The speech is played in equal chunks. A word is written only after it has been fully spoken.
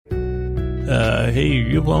Hey,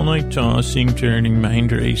 you have all night tossing, turning,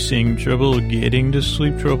 mind racing, trouble getting to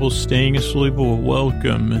sleep, trouble staying asleep? Well,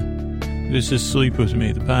 welcome. This is Sleep With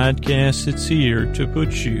Me, the podcast. It's here to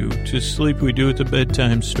put you to sleep. We do it the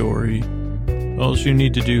bedtime story. All you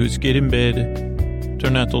need to do is get in bed,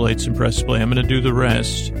 turn out the lights, and press play. I'm going to do the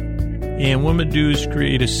rest. And what I'm going to do is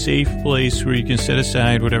create a safe place where you can set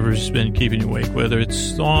aside whatever's been keeping you awake, whether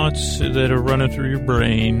it's thoughts that are running through your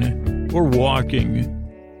brain or walking.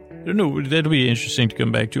 I don't know, that'll be interesting to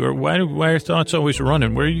come back to. Or why are thoughts always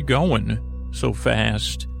running? Where are you going so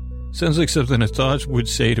fast? Sounds like something a thought would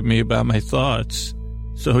say to me about my thoughts.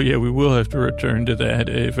 So, yeah, we will have to return to that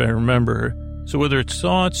if I remember. So whether it's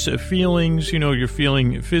thoughts, feelings, you're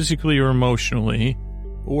feeling physically or emotionally,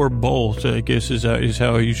 or both, I guess is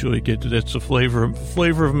how I usually get to. That's the flavor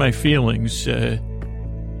of my feelings.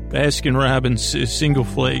 Baskin Robbins single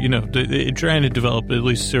flavor, trying to develop at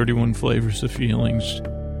least 31 flavors of feelings.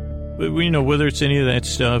 But, whether it's any of that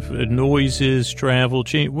stuff, noises, travel,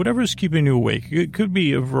 change, whatever's keeping you awake. It could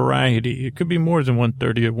be a variety. It could be more than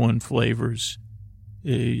 131 flavors.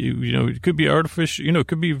 It could be artificial, it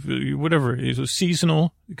could be whatever. It's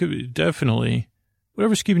seasonal. It could be definitely.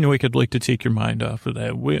 Whatever's keeping you awake, I'd like to take your mind off of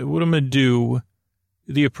that. What I'm going to do,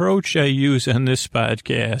 the approach I use on this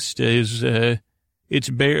podcast is, it's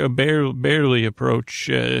a barely approach.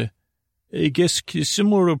 I guess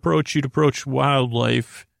similar to approach you'd approach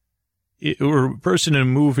wildlife. Or a person in a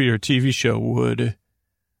movie or TV show would.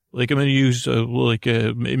 Like, I'm going to use,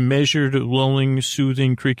 measured, lulling,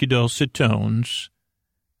 soothing, creaky, dulcet tones,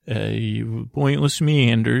 pointless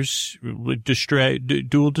meanders,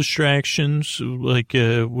 dual distractions,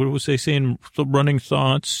 what was I saying, running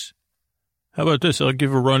thoughts. How about this? I'll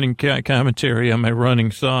give a running commentary on my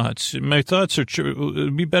running thoughts. My thoughts it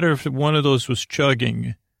would be better if one of those was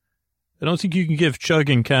chugging. I don't think you can give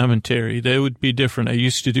chugging commentary. That would be different. I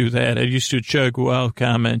used to do that. I used to chug while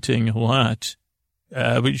commenting a lot.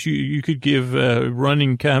 But you could give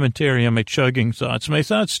running commentary on my chugging thoughts. My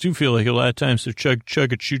thoughts do feel like a lot of times they're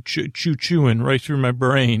chewing right through my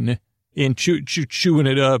brain and chewing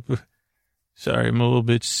it up. Sorry, I'm a little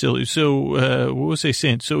bit silly. So what was I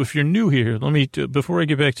saying? So if you're new here, before I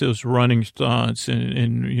get back to those running thoughts and I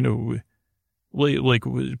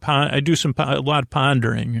do a lot of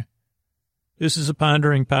pondering. This is a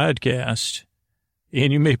pondering podcast,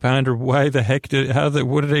 and you may ponder why the heck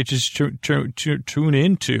what did I just tune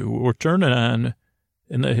into or turn it on?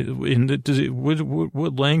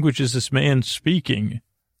 What language is this man speaking?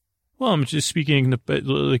 Well, I'm just speaking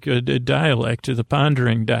like a dialect, the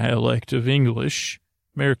pondering dialect of English,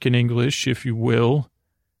 American English, if you will.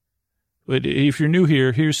 But if you're new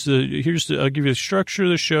here, here's the I'll give you the structure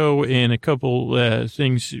of the show and a couple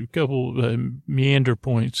meander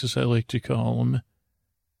points, as I like to call them.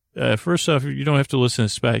 First off, you don't have to listen to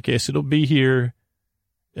this podcast. It'll be here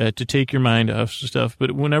to take your mind off stuff.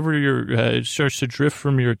 But whenever it starts to drift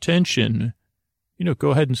from your attention,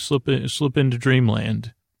 go ahead and slip into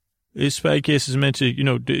dreamland. This podcast is meant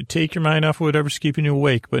to, take your mind off whatever's keeping you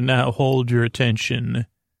awake, but not hold your attention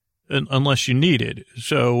unless you need it.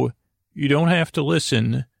 So you don't have to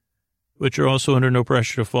listen, but you're also under no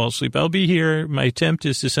pressure to fall asleep. I'll be here. My attempt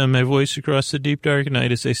is to send my voice across the deep, dark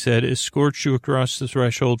night, as I said, escort you across the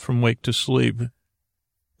threshold from wake to sleep.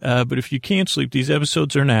 But if you can't sleep, these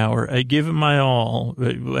episodes are an hour. I give it my all.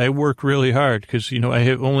 I work really hard because,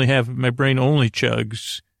 my brain only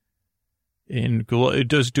chugs. And it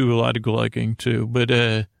does do a lot of glugging, too.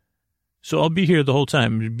 But so I'll be here the whole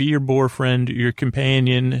time. Be your boyfriend, your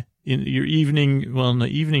companion. In your the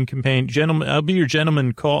evening companion, gentleman, I'll be your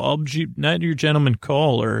gentleman not your gentleman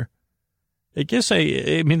caller. I guess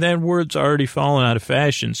that word's already fallen out of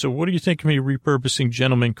fashion. So what do you think of me repurposing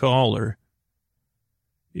gentleman caller?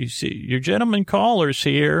 You see, your gentleman caller's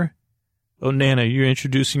here. Oh, Nana, you're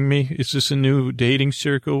introducing me? Is this a new dating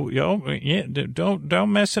circle? Oh, yeah,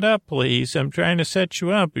 don't mess it up, please. I'm trying to set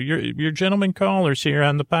you up. Your gentleman caller's here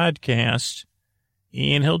on the podcast.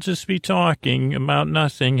 And he'll just be talking about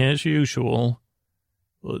nothing as usual.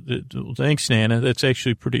 Well, thanks, Nana. That's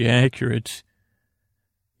actually pretty accurate.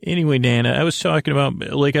 Anyway, Nana, I was talking about,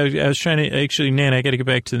 I was trying to, actually, Nana, I got to get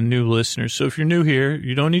back to the new listeners. So if you're new here,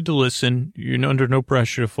 you don't need to listen. You're under no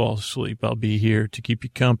pressure to fall asleep. I'll be here to keep you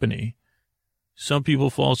company. Some people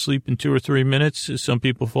fall asleep in 2 or 3 minutes. Some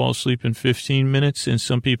people fall asleep in 15 minutes. And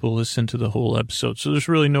some people listen to the whole episode. So there's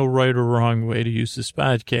really no right or wrong way to use this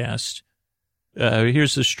podcast.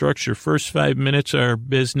 Here's the structure. First 5 minutes are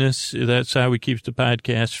business. That's how we keep the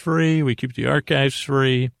podcast free. We keep the archives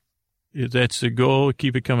free. That's the goal.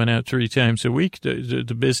 Keep it coming out 3 times a week.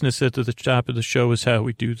 The business at the top of the show is how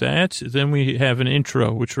we do that. Then we have an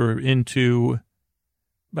intro, which we're into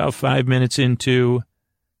about 5 minutes into.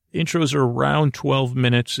 Intros are around 12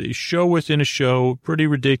 minutes. A show within a show, pretty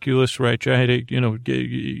ridiculous, where I try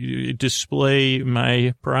to, display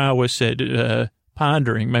my prowess at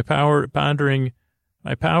pondering. My powers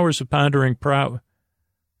of pondering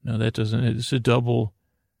No, that doesn't. It's a double.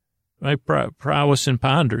 My prowess and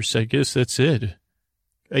ponders. I guess that's it.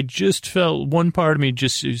 I just felt one part of me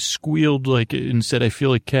just squealed and said, I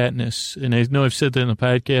feel like Katniss. And I know I've said that in the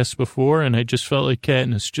podcast before, and I just felt like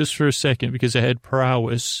Katniss just for a second because I had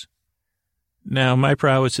prowess. Now, my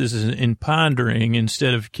prowess is in pondering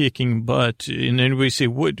instead of kicking butt. And anybody say,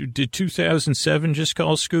 what, did 2007 just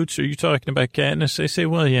call Scoots? Are you talking about Katniss? I say,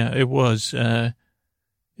 well, yeah, it was,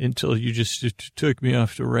 until you just took me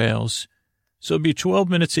off the rails. So it'll be 12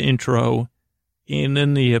 minutes of intro, and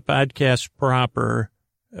then the podcast proper,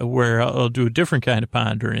 where I'll do a different kind of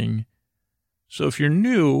pondering. So if you're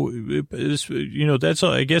new, that's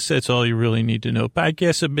all. I guess that's all you really need to know.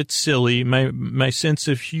 Podcast's a bit silly. My sense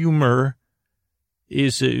of humor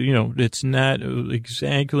is, it's not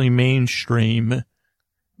exactly mainstream,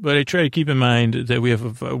 but I try to keep in mind that we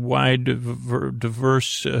have a wide,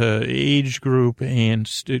 diverse age group and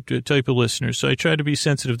type of listeners. So I try to be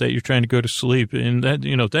sensitive that you're trying to go to sleep, and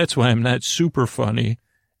that, that's why I'm not super funny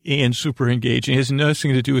and super engaging. It has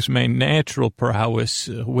nothing to do with my natural prowess.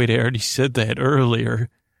 Wait, I already said that earlier.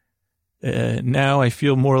 Now I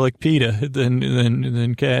feel more like PETA than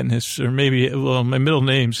Katniss, or maybe, well, my middle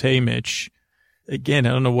name's Haymitch. Again, I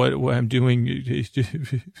don't know what I'm doing.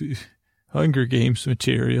 Hunger Games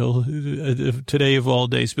material today of all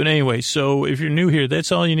days. But anyway, so if you're new here,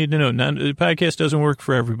 that's all you need to know. Now, the podcast doesn't work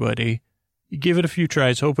for everybody. You give it a few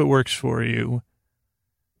tries, hope it works for you.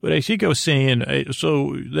 But I think I was saying,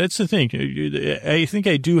 so that's the thing. I think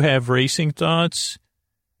I do have racing thoughts.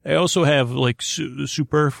 I also have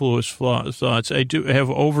superfluous thoughts. I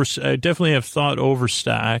definitely have thought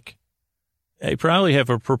overstock. I probably have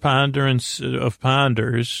a preponderance of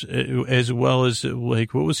ponders, as well as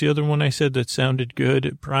what was the other one I said that sounded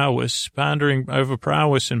good? Prowess, pondering. I have a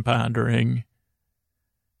prowess in pondering.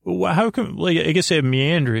 Well, how come, I guess I have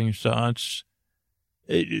meandering thoughts.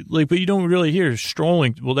 But you don't really hear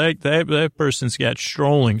strolling. Well, that person's got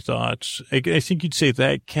strolling thoughts. I think you'd say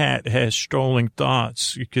that cat has strolling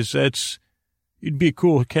thoughts, because you'd be a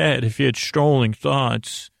cool cat if you had strolling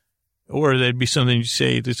thoughts. Or that'd be something you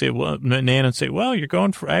say, they say, well, Nana would say, well,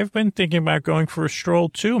 I've been thinking about going for a stroll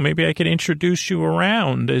too. Maybe I could introduce you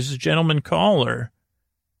around as a gentleman caller.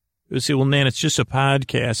 They would say, well, Nana, it's just a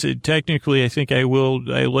podcast. Technically, I think I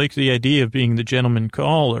like the idea of being the gentleman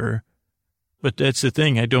caller. But that's the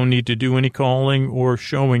thing. I don't need to do any calling or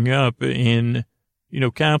showing up in,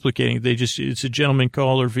 complicating. It's a gentleman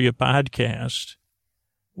caller via podcast.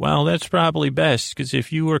 Well, that's probably best, because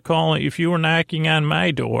if you were knocking on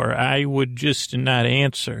my door, I would just not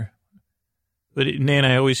answer. But Nan,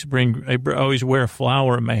 I always wear a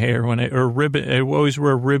flower in my hair I always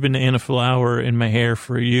wear a ribbon and a flower in my hair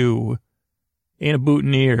for you, and a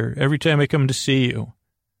boutonniere every time I come to see you.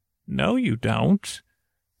 No, you don't.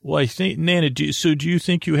 Well, I think, Nana, do you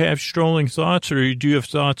think you have strolling thoughts, or do you have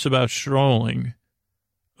thoughts about strolling?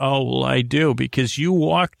 Oh, well, I do, because you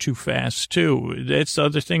walk too fast, too. That's the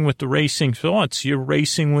other thing with the racing thoughts. You're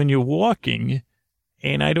racing when you're walking,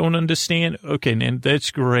 and I don't understand. Okay, Nana, that's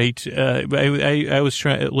great. I was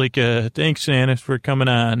trying, thanks, Nana, for coming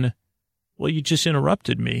on. Well, you just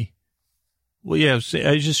interrupted me. Well, yeah, I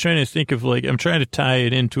was just trying to think of, I'm trying to tie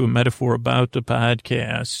it into a metaphor about the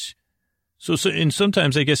podcast. So, and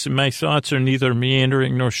sometimes I guess my thoughts are neither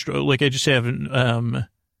meandering nor, I just have,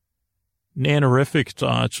 nanorific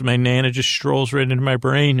thoughts. My Nana just strolls right into my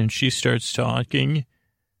brain and she starts talking.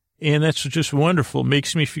 And that's just wonderful.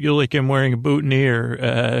 Makes me feel like I'm wearing a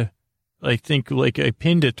boutonniere. I think I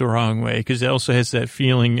pinned it the wrong way, because it also has that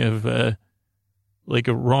feeling of, a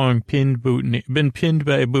wrong pinned boutonniere, been pinned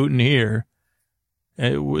by a boutonniere.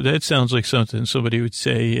 That sounds like something somebody would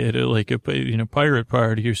say at a pirate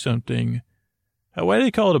party or something. Why do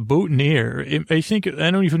they call it a boutonniere?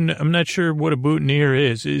 I'm not sure what a boutonniere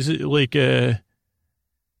is. Is it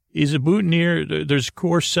is a boutonniere, there's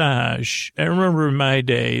corsage. I remember in my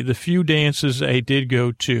day, the few dances I did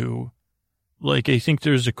go to, I think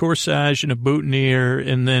there's a corsage and a boutonniere,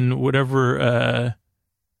 and then whatever,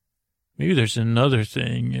 maybe there's another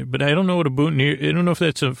thing, but I don't know what a boutonniere, I don't know if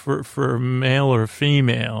that's for male or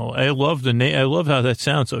female. I love I love how that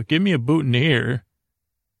sounds. So give me a boutonniere.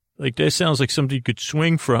 That sounds like something you could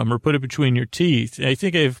swing from or put it between your teeth. I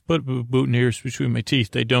think I've put boutonnieres between my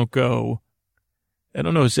teeth. They don't go. I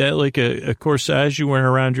don't know. Is that a corsage you wear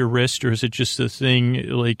around your wrist, or is it just a thing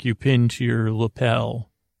you pin to your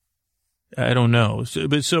lapel? I don't know. So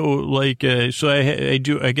I guess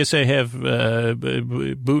I have,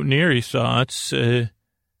 boutonniere thoughts. I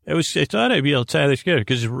thought I'd be able to tie that together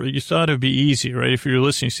because you thought it'd be easy, right? If you're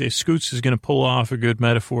listening, say Scoots is going to pull off a good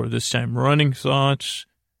metaphor this time. Running thoughts.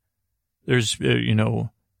 There's, I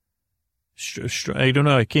don't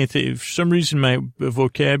know. I can't think. For some reason, my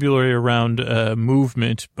vocabulary around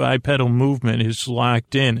movement, bipedal movement, is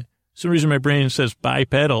locked in. For some reason, my brain says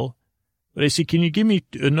bipedal. But I see, can you give me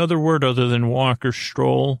another word other than walk or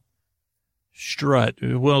stroll? Strut.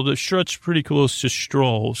 Well, the strut's pretty close to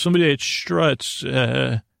stroll. Somebody that struts,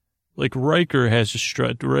 like Riker has a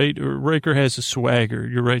strut, right? Or Riker has a swagger.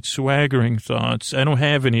 You're right, swaggering thoughts. I don't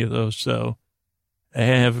have any of those, though. I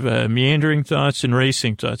have meandering thoughts and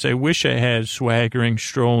racing thoughts. I wish I had swaggering,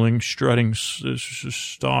 strolling, strutting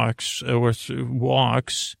stalks or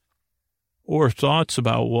walks or thoughts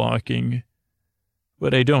about walking.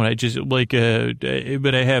 But I don't. I just but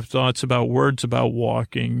I have thoughts about words about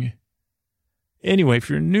walking. Anyway, if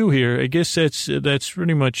you're new here, I guess that's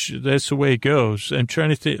pretty much, that's the way it goes. I'm trying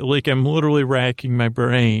to think, I'm literally racking my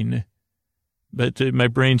brain, but my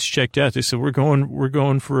brain's checked out. They said, we're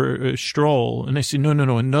going for a stroll. And I said, no,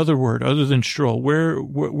 another word other than stroll. Where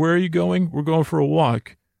are you going? We're going for a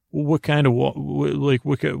walk. Well, what kind of walk?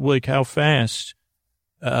 Like how fast?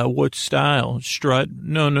 What style? Strut?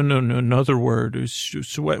 No, another word.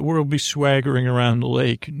 We'll be swaggering around the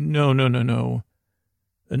lake. No.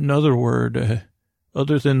 Another word,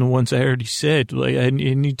 other than the ones I already said. I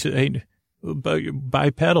need to,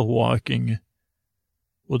 bipedal walking.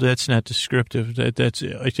 Well, that's not descriptive. That's,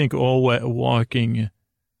 I think all walking.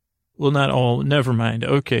 Well, not all, never mind.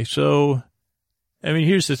 Okay. So,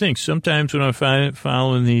 here's the thing. Sometimes when I'm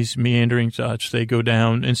following these meandering thoughts, they go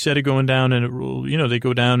down, instead of going down they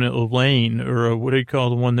go down a lane or what do you call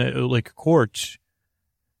the one that, like a court,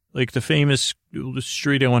 like the famous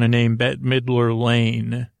street I want to name, Bette Midler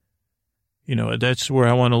Lane. That's where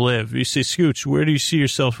I want to live. You say, Scoots, where do you see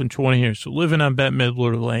yourself in 20 years? So living on Bette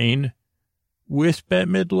Midler Lane with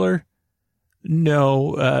Bette Midler?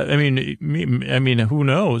 No. Who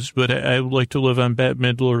knows? But I would like to live on Bette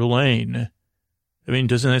Midler Lane.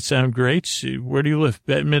 Doesn't that sound great? Where do you live?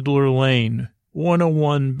 Bette Midler Lane.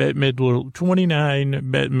 101 Bette Midler,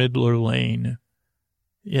 29 Bette Midler Lane.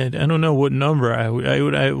 Yeah, I don't know what number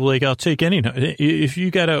I'll take any. If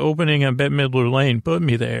you got an opening on Bette Midler Lane, put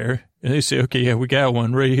me there. And they say, okay, yeah, we got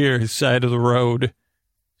one right here, side of the road.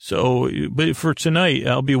 So, but for tonight,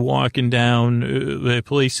 I'll be walking down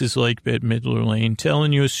places like Bette Midler Lane,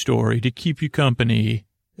 telling you a story to keep you company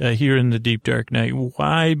here in the deep dark night.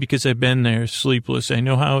 Why? Because I've been there, sleepless. I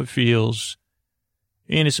know how it feels.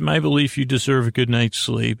 And it's my belief you deserve a good night's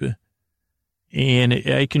sleep. And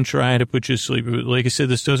I can try to put you to sleep. Like I said,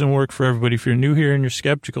 this doesn't work for everybody. If you're new here and you're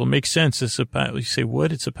skeptical, it makes sense. You say,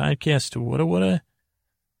 what? It's a podcast to what?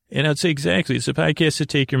 And I'd say exactly. It's a podcast to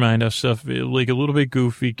take your mind off stuff, like a little bit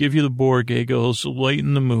goofy, give you the bored giggles,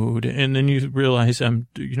 lighten the mood. And then you realize I'm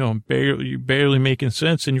barely making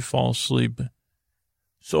sense and you fall asleep.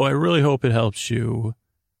 So I really hope it helps you.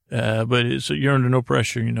 But you're under no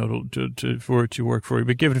pressure, for it to work for you,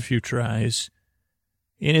 but give it a few tries.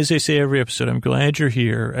 And as I say every episode, I'm glad you're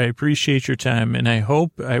here. I appreciate your time, and I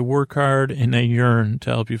hope I work hard and I yearn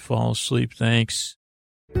to help you fall asleep. Thanks.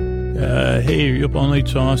 Hey, are you up all night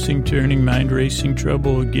tossing, turning, mind racing,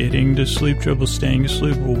 trouble getting to sleep, trouble staying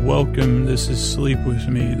asleep? Well, welcome. This is Sleep With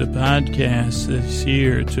Me, the podcast that's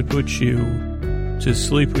here to put you to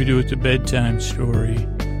sleep. We do it the bedtime story.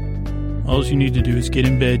 All you need to do is get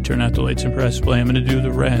in bed, turn out the lights, and press play. I'm going to do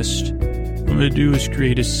the rest. What I'm going to do is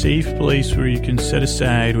create a safe place where you can set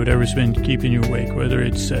aside whatever's been keeping you awake, whether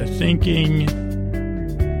it's thinking,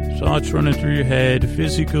 thoughts running through your head,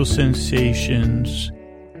 physical sensations,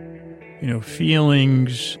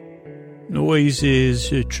 feelings,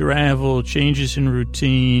 noises, travel, changes in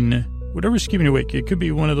routine, whatever's keeping you awake. It could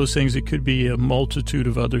be one of those things. It could be a multitude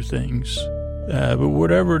of other things. But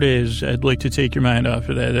whatever it is, I'd like to take your mind off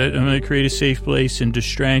of that. I'm going to create a safe place and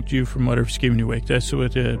distract you from whatever's keeping you awake. That's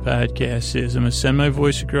what the podcast is. I'm going to send my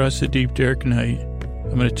voice across the deep, dark night.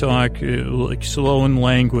 I'm going to talk like slow and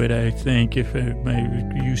languid, I think, if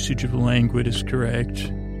my usage of languid is correct.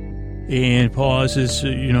 And pauses,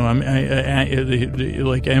 I'm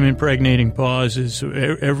impregnating pauses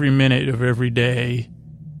every minute of every day.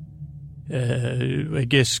 I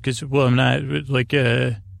guess because, I'm not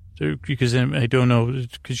because I don't know,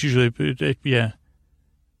 because usually, I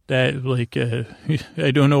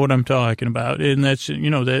don't know what I'm talking about. And that's, I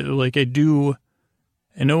know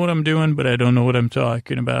what I'm doing, but I don't know what I'm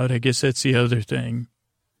talking about. I guess that's the other thing.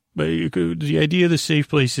 But the idea of the safe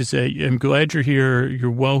place is that I'm glad you're here.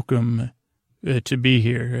 You're welcome. to be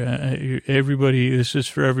here. Everybody, this is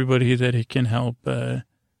for everybody that it can help,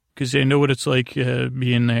 because they know what it's like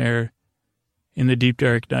being there in the deep,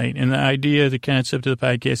 dark night. And the idea, the concept of the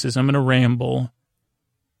podcast is I'm going to ramble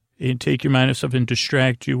and take your mind off stuff and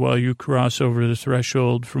distract you while you cross over the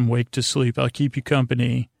threshold from wake to sleep. I'll keep you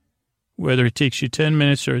company. Whether it takes you 10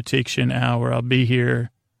 minutes or it takes you an hour, I'll be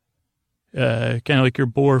here. Kind of like your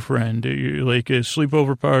boyfriend, like a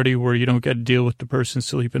sleepover party where you don't got to deal with the person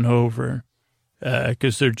sleeping over,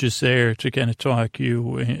 because they're just there to kind of talk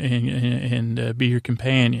you and be your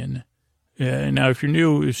companion. Now, if you're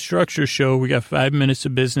new, structure show, we got 5 minutes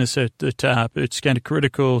of business at the top. It's kind of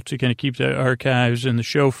critical to kind of keep the archives and the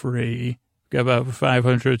show free. Got about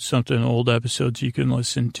 500 something old episodes you can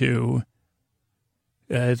listen to.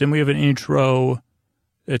 Then we have an intro.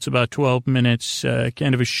 It's about 12 minutes,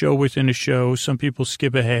 kind of a show within a show. Some people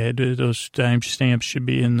skip ahead. Those timestamps should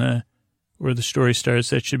be in where the story starts.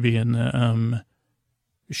 That should be in the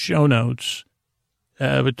show notes.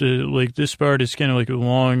 But this part is kind of like a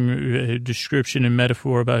long description and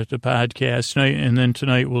metaphor about the podcast tonight. And then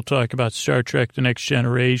tonight we'll talk about Star Trek: The Next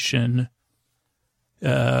Generation,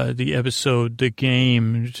 the episode, The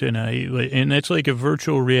Game tonight. And that's like a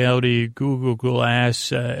virtual reality Google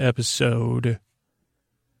Glass episode.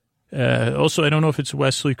 Also, I don't know if it's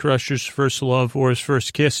Wesley Crusher's first love or his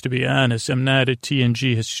first kiss, to be honest. I'm not a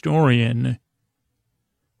TNG historian.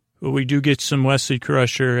 But we do get some Wesley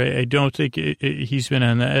Crusher. I don't think he's been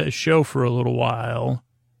on that show for a little while.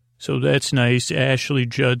 So that's nice. Ashley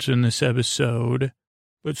Judd's in this episode.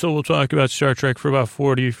 But so we'll talk about Star Trek for about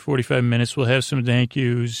 40, 45 minutes. We'll have some thank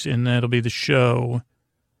yous, and that'll be the show.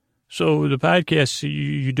 So the podcast,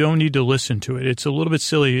 you don't need to listen to it. It's a little bit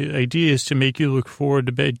silly. The idea is to make you look forward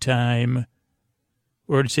to bedtime,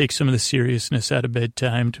 or to take some of the seriousness out of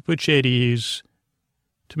bedtime, to put you at ease,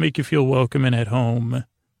 to make you feel welcome and at home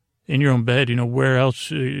in your own bed. You know, where else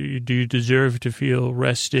do you deserve to feel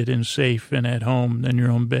rested and safe and at home than your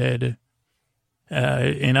own bed?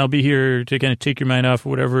 And I'll be here to kind of take your mind off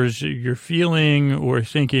whatever you're feeling or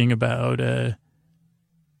thinking about, but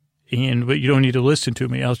you don't need to listen to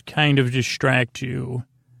me. I'll kind of distract you.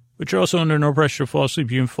 But you're also under no pressure to fall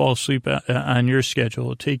asleep. You can fall asleep on your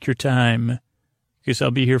schedule. Take your time, because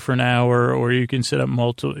I'll be here for an hour, or you can set up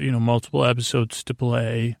multiple episodes to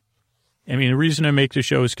play. I mean, the reason I make the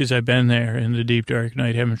show is because I've been there in the deep, dark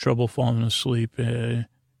night, having trouble falling asleep,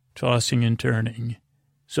 tossing and turning.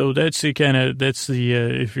 So if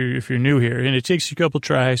you're new here, and it takes a couple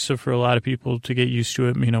tries. So for a lot of people to get used to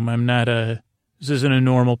it, this isn't a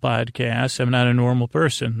normal podcast. I'm not a normal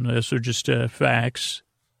person. Those are just facts.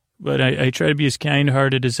 But I try to be as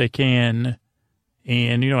kind-hearted as I can.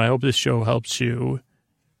 And, I hope this show helps you.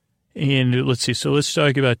 And let's see. So let's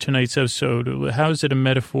talk about tonight's episode. How is it a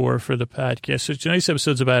metaphor for the podcast? So tonight's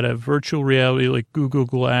episode is about a virtual reality, like Google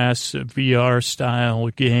Glass, VR style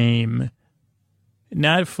game.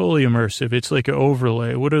 Not fully immersive. It's like an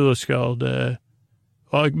overlay. What are those called?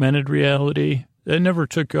 Augmented reality? That never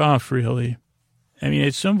took off, really. I mean,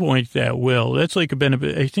 at some point that will. That's like a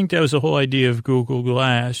benefit. I think that was the whole idea of Google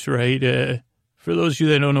Glass, right? For those of you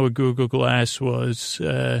that don't know what Google Glass was,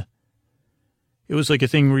 it was like a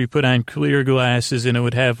thing where you put on clear glasses and it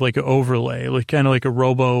would have like an overlay, like kind of like a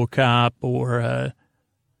RoboCop or,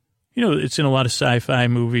 it's in a lot of sci-fi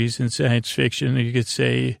movies and science fiction. You could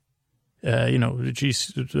say,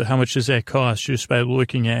 geez, how much does that cost just by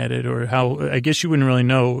looking at it, or how, I guess you wouldn't really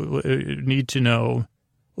need to know.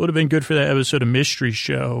 Would have been good for that episode of Mystery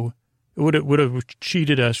Show. It would have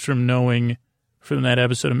cheated us from knowing from that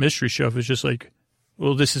episode of Mystery Show if it's just like,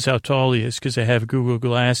 well, this is how tall he is because I have Google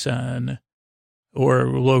Glass on, or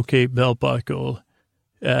locate belt buckle.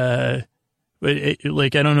 But I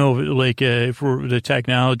don't know, if the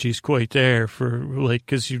technology's quite there for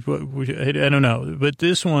because I don't know. But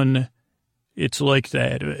this one, it's like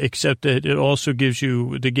that, except that it also gives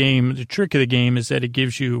you the game. The trick of the game is that it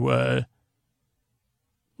gives you,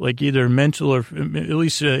 either mental or at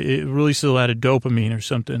least it releases a lot of dopamine or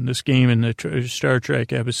something. This game in the Star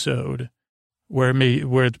Trek episode, where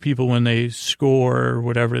the people, when they score or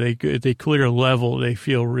whatever, they clear a level, they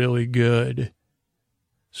feel really good.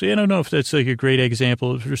 So I don't know if that's like a great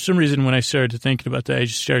example. For some reason, when I started thinking about that, I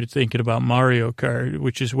just started thinking about Mario Kart,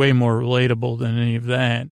 which is way more relatable than any of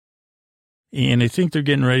that. And I think they're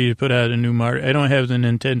getting ready to put out a new Mario. I don't have the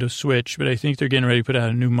Nintendo Switch, but I think they're getting ready to put out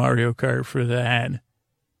a new Mario Kart for that.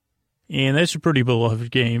 And that's a pretty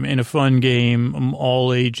beloved game and a fun game,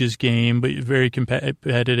 all ages game, but very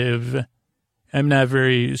competitive. I'm not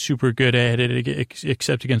very super good at it,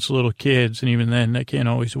 except against little kids, and even then I can't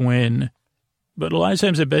always win. But a lot of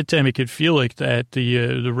times at bedtime it could feel like that,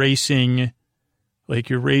 the racing, Like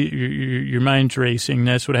your mind's racing.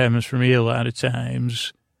 That's what happens for me a lot of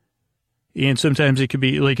times. And sometimes it could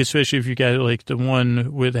be like, especially if you got like the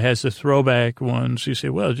one that has the throwback ones, you say,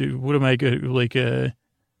 well, dude, what am I good? Like,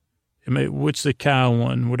 what's the cow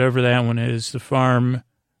one? Whatever that one is, the farm,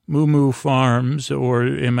 Moo Moo Farms, or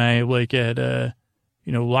am I like at,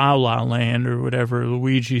 La La Land or whatever,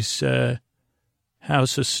 Luigi's,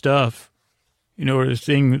 House of Stuff, or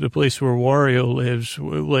the place where Wario lives,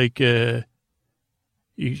 like,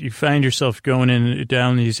 you find yourself going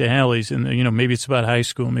down these alleys and, maybe it's about high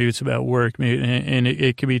school, maybe it's about work, and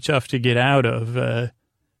it can be tough to get out of. And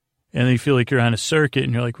then you feel like you're on a circuit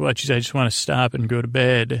and you're like, well, geez, I just want to stop and go to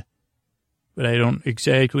bed. But I don't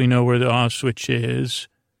exactly know where the off switch is.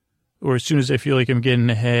 Or as soon as I feel like I'm getting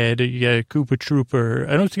ahead, you got a Koopa Trooper.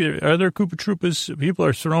 I don't think, are there Koopa Troopas? People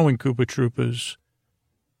are throwing Koopa Troopas.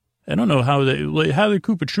 I don't know how the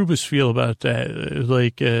Koopa Troopas feel about that.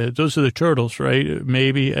 Like, those are the turtles, right?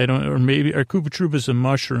 Maybe, I don't, or maybe, are Koopa Troopas the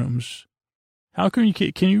mushrooms? How can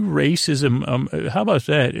you race as how about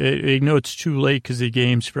that? I know it's too late because the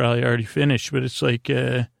game's probably already finished, but it's like,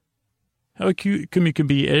 how can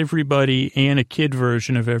be everybody and a kid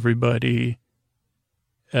version of everybody?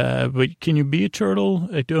 But can you be a turtle?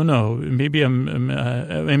 I don't know. Maybe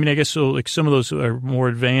I guess so, like some of those are more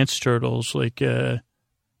advanced turtles, like,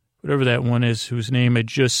 whatever that one is, whose name I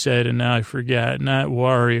just said, and now I forgot. Not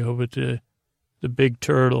Wario, but the big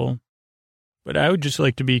turtle. But I would just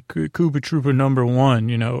like to be Koopa Troopa number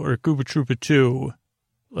 1, or Koopa Troopa 2.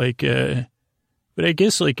 Like, but I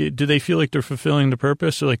guess, like, do they feel like they're fulfilling the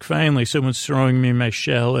purpose? Or, like, finally someone's throwing me my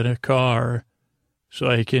shell in a car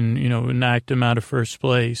so I can, knock them out of first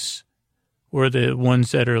place. Or the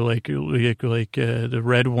ones that are like the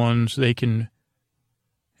red ones, they can...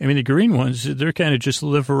 I mean, the green ones, they're kind of just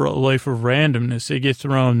live a life of randomness. They get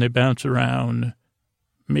thrown, they bounce around.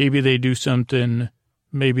 Maybe they do something,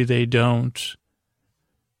 maybe they don't.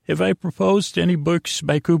 Have I proposed any books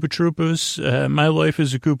by Koopa Troopas? My life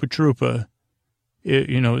is a Koopa Troopa.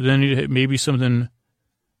 Then maybe something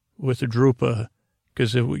with a Droopa.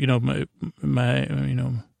 Because, I don't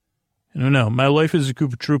know. My life is a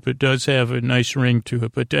Koopa Troopa. It does have a nice ring to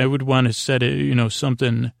it, but I would want to set it,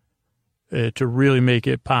 something... to really make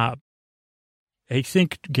it pop. I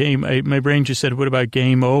think my brain just said, what about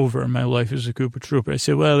Game Over? My life is a Koopa Troopa. I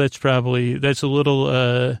said, well, that's a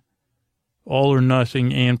little all or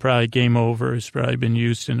nothing, and probably Game Over has probably been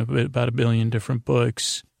used in about 1 billion different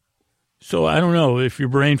books. So I don't know if your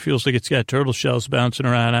brain feels like it's got turtle shells bouncing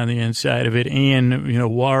around on the inside of it and,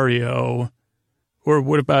 Wario. Or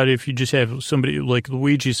what about if you just have somebody like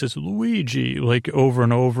Luigi says, Luigi, like over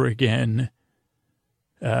and over again.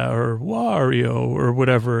 Or Wario, or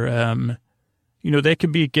whatever, that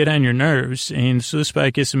could get on your nerves. And so this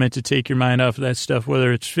podcast is meant to take your mind off of that stuff,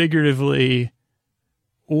 whether it's figuratively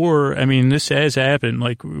or, this has happened,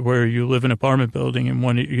 like where you live in an apartment building and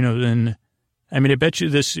then, I bet you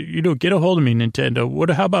this, get a hold of me,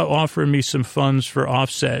 Nintendo. How about offering me some funds for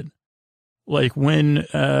Offset? Like when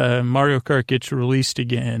Mario Kart gets released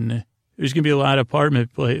again, there's going to be a lot of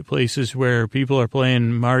apartment places where people are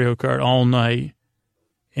playing Mario Kart all night.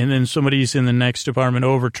 And then somebody's in the next apartment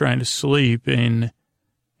over trying to sleep and,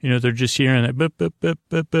 they're just hearing that,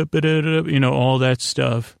 all that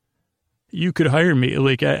stuff. You could hire me.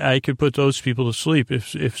 Like, I could put those people to sleep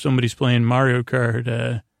if somebody's playing Mario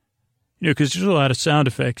Kart, because there's a lot of sound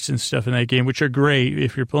effects and stuff in that game, which are great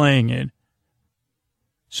if you're playing it.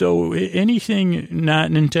 So anything not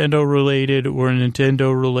Nintendo related or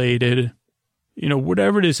Nintendo related,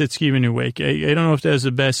 whatever it is that's keeping you awake. I don't know if that's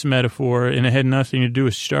the best metaphor, and it had nothing to do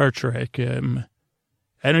with Star Trek.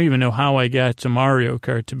 I don't even know how I got to Mario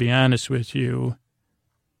Kart, to be honest with you.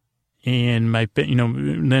 And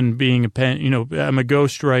then being I'm a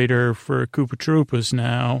ghostwriter for Koopa Troopas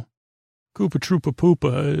now. Koopa Troopa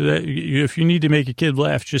Poopa. If you need to make a kid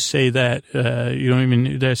laugh, just say that.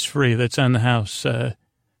 That's free. That's on the house.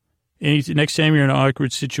 Next time you're in an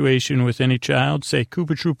awkward situation with any child, say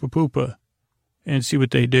Koopa Troopa Poopa. And see what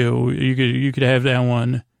they do. You could have that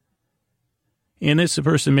one. And it's the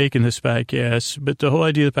person making this podcast. But the whole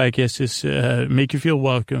idea of the podcast is make you feel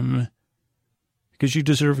welcome. Because you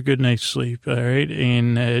deserve a good night's sleep, all right?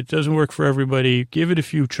 And it doesn't work for everybody. Give it a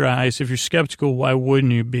few tries. If you're skeptical, why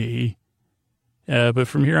wouldn't you be? But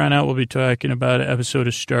from here on out, we'll be talking about an episode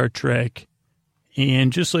of Star Trek.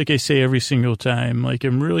 And just like I say every single time, like,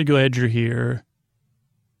 I'm really glad you're here.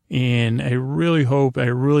 And I really hope, I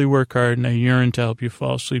really work hard, and I yearn to help you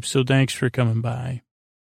fall asleep. So thanks for coming by.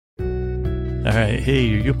 All right. Hey,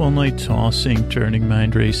 you up all night tossing, turning,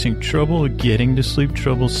 mind racing, trouble getting to sleep,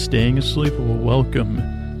 trouble staying asleep? Well,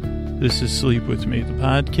 welcome. This is Sleep With Me, the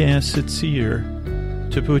podcast that's here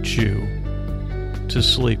to put you to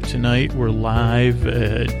sleep. Tonight we're live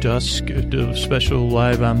at dusk, a special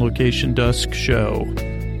live on location dusk show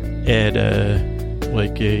at a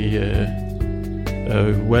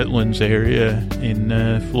wetlands area in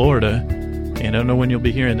Florida. And I don't know when you'll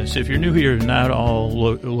be hearing this. If you're new here, not all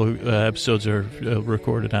episodes are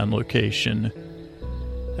recorded on location.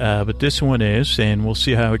 But this one is, and we'll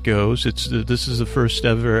see how it goes. This is the first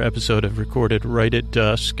ever episode I've recorded right at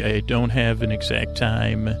dusk. I don't have an exact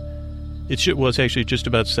time. It was actually just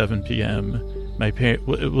about 7 p.m. My parents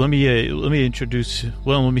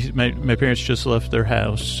just left their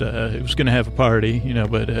house. It was going to have a party,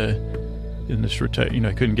 but in this I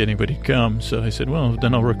couldn't get anybody to come. So I said, well,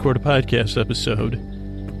 then I'll record a podcast episode.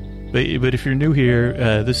 But if you're new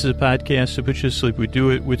here, this is a podcast to put you to sleep. We do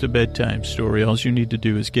it with a bedtime story. All you need to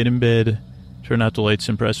do is get in bed, turn out the lights,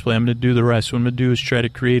 and press play. I'm going to do the rest. What I'm going to do is try to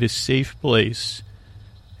create a safe place.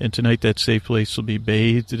 And tonight that safe place will be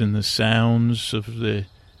bathed in the sounds of the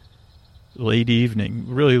late evening.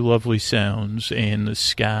 Really lovely sounds and the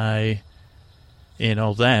sky and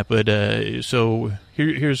all that. But so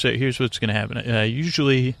here's what's going to happen.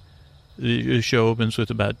 Usually the show opens with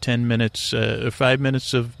about 10 minutes, 5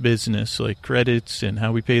 minutes of business, like credits and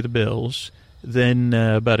how we pay the bills. Then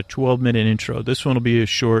about a 12-minute intro. This one will be a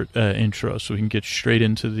short intro so we can get straight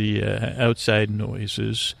into the outside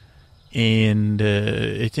noises. And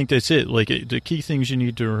I think that's it. Like, the key things you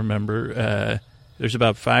need to remember, there's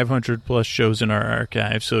about 500-plus shows in our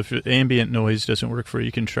archive, so if ambient noise doesn't work for you,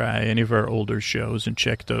 you can try any of our older shows and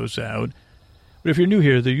check those out. But if you're new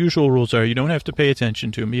here, the usual rules are you don't have to pay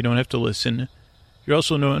attention to them, you don't have to listen. You're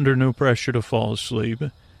also under no pressure to fall asleep.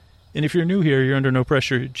 And if you're new here, you're under no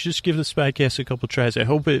pressure. Just give this podcast a couple tries. I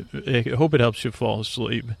hope it helps you fall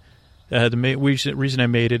asleep. The reason I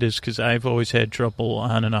made it is because I've always had trouble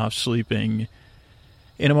on and off sleeping,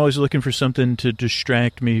 and I'm always looking for something to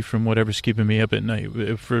distract me from whatever's keeping me up at night.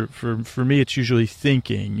 For me, it's usually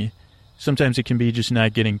thinking. Sometimes it can be just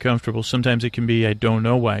not getting comfortable. Sometimes it can be I don't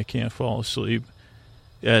know why I can't fall asleep.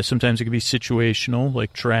 Sometimes it can be situational,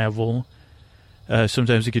 like travel.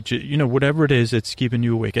 Sometimes it could, whatever it is that's keeping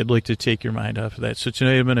you awake. I'd like to take your mind off of that. So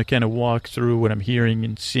tonight I'm going to kind of walk through what I'm hearing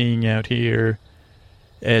and seeing out here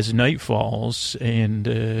as night falls,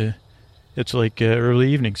 and it's like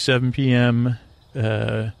early evening, 7 p.m.,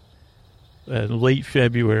 late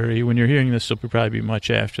February. When you're hearing this, it'll probably be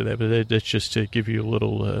much after that, but that's just to give you a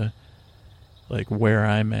little, where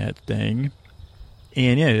I'm at thing.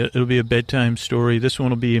 And, yeah, it'll be a bedtime story. This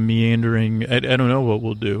one will be a meandering, I don't know what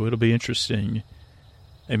we'll do. It'll be interesting.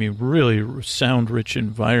 I mean, really sound-rich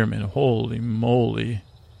environment. Holy moly.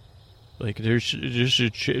 Like, there's just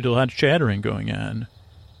a lot of chattering going on.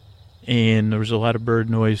 And there was a lot of bird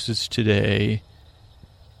noises today.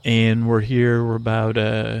 And we're about,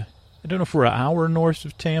 I don't know if we're an hour north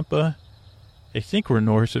of Tampa. I think we're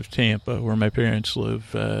north of Tampa, where my parents live.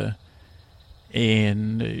 So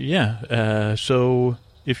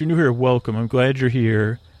if you're new here, welcome. I'm glad you're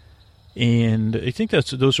here. And I think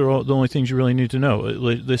those are all the only things you really need to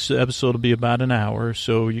know. This episode will be about an hour,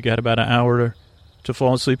 so you got about an hour to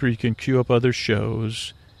fall asleep, or you can queue up other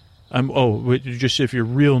shows. Just if you're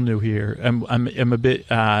real new here, I'm a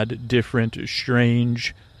bit odd, different,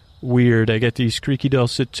 strange, weird. I got these creaky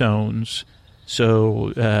dulcet tones.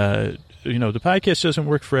 So, the podcast doesn't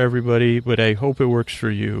work for everybody, but I hope it works for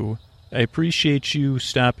you. I appreciate you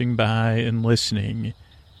stopping by and listening.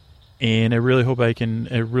 And I really hope I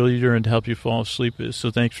really learn to help you fall asleep. So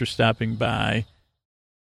thanks for stopping by.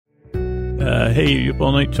 Hey, you up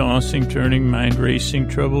all night tossing, turning, mind racing,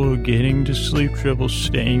 trouble getting to sleep, trouble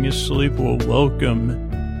staying asleep? Well, welcome.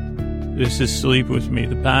 This is Sleep With Me,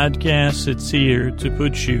 the podcast that's here to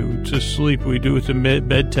put you to sleep. We do it with a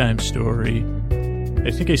bedtime story. I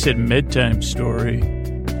think I said medtime story.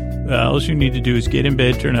 All you need to do is get in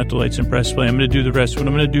bed, turn out the lights, and press play. I'm going to do the rest. What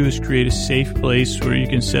I'm going to do is create a safe place where you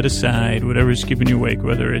can set aside whatever's keeping you awake,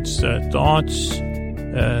 whether it's thoughts,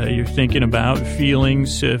 you're thinking about,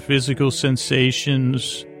 feelings, physical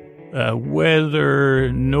sensations, weather,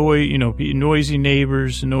 noisy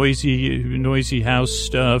neighbors, noisy house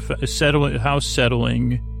stuff, house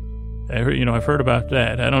settling. I've heard about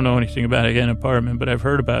that. I don't know anything about an apartment, but I've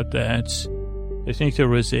heard about that. I think there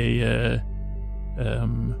was a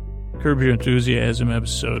Curb Your Enthusiasm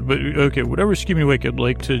episode. But, okay, whatever's keeping you awake, I'd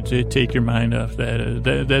like to take your mind off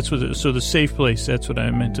that. So the safe place, that's what I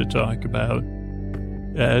meant to talk about.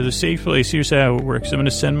 The safe place, here's how it works. I'm going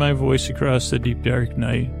to send my voice across the deep, dark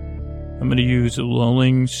night. I'm going to use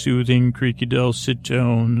lulling, soothing, creaky, dulcet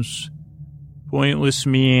tones. pointless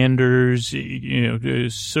meanders,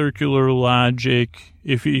 circular logic.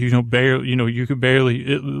 If you could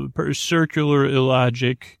barely circular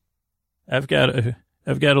illogic. I've got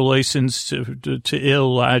a license to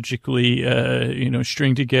illogically,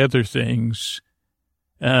 string together things.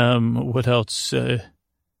 What else?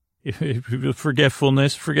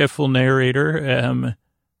 Forgetful narrator.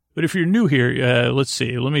 But if you're new here, let's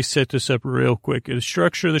see. Let me set this up real quick. The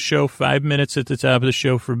structure of the show, 5 minutes at the top of the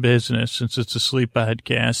show for business, since it's a sleep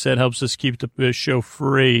podcast. That helps us keep the show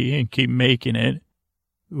free and keep making it.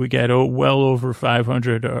 We got well over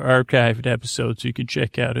 500 archived episodes you can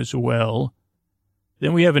check out as well.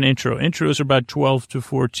 Then we have an intro. Intros are about 12 to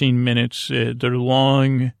 14 minutes. They're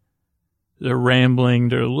long. They're rambling.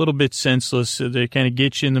 They're a little bit senseless. So they kind of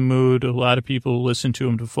get you in the mood. A lot of people listen to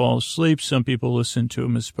them to fall asleep. Some people listen to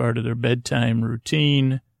them as part of their bedtime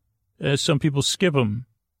routine. Some people skip them.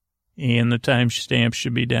 And the timestamp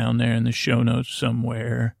should be down there in the show notes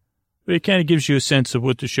somewhere. But it kind of gives you a sense of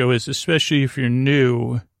what the show is, especially if you're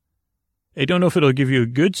new. I don't know if it'll give you a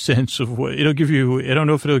good sense of what it'll give you. I don't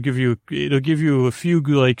know if it'll give you a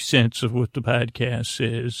few sense of what the podcast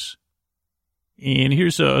is. And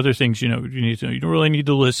here's the other things, you need to know. You don't really need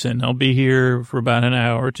to listen. I'll be here for about an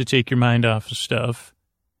hour to take your mind off of stuff.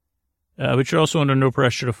 But you're also under no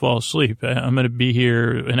pressure to fall asleep. I'm going to be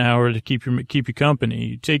here an hour to keep you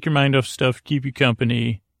company. Take your mind off stuff, keep you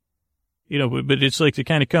company. But it's like the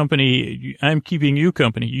kind of company, I'm keeping you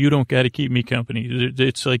company. You don't got to keep me company.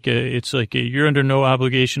 It's like you're under no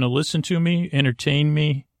obligation to listen to me, entertain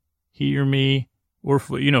me, hear me. Or,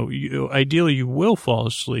 ideally you will fall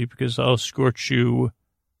asleep because I'll scorch you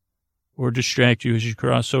or distract you as you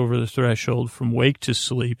cross over the threshold from wake to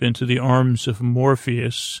sleep into the arms of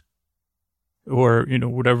Morpheus or,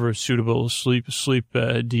 whatever suitable sleep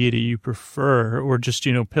deity you prefer, or just,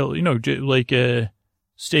 like a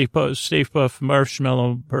Stay Puft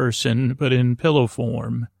marshmallow person, but in pillow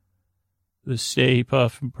form. The Stay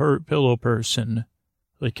Puft pillow person.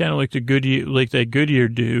 Like kind of like that Goodyear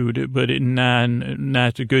dude, but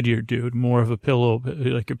not the Goodyear dude, more of a pillow,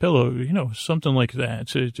 something like that.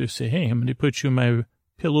 So to say, hey, I'm going to put you in my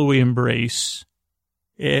pillowy embrace.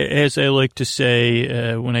 As I like to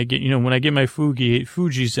say, when I get my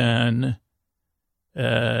Fuji's on,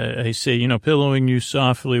 I say, pillowing you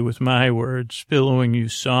softly with my words, pillowing you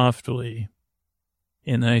softly.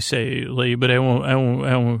 And I say, but I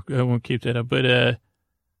won't keep that up. But,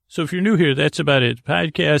 so if you're new here, that's about it.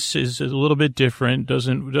 Podcast is a little bit different.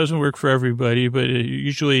 Doesn't work for everybody, but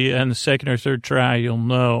usually on the second or third try, you'll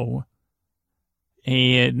know.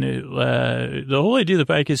 And the whole idea of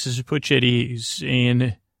the podcast is to put you at ease.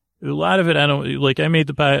 And a lot of it,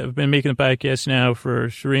 I've been making the podcast now for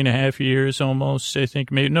 3.5 years almost. I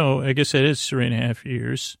think I guess it is 3.5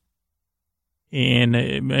 years. And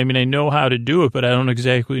I know how to do it, but I don't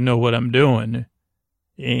exactly know what I'm doing.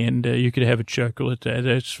 And you could have a chuckle at that.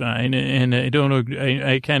 That's fine. And I don't know.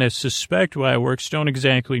 I kind of suspect why it works. Don't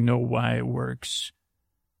exactly know why it works.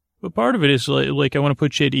 But part of it is like I want to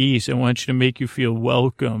put you at ease. I want you to make you feel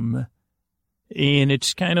welcome. And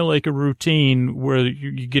it's kind of like a routine where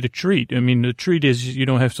you get a treat. I mean, the treat is you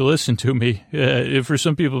don't have to listen to me. For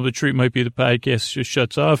some people, the treat might be the podcast just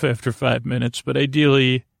shuts off after 5 minutes. But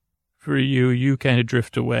ideally, for you kind of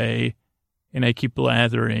drift away. And I keep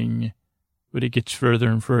blathering. But it gets further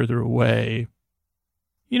and further away.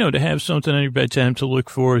 To have something on your bedtime to look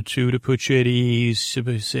forward to put you at ease,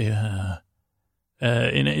 to say,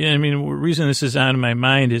 the reason this is on my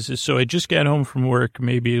mind is so I just got home from work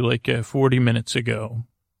maybe 40 minutes ago.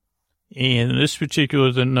 And this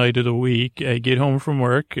particular the night of the week, I get home from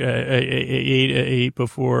work. I ate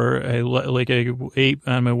before I ate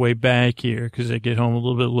on my way back here because I get home a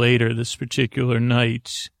little bit later this particular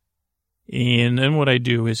night. And then what I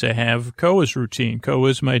do is I have Koa's routine.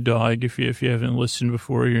 Koa's my dog. If you haven't listened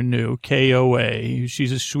before, you're new. KOA.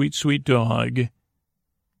 She's a sweet, sweet dog.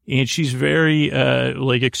 And she's very,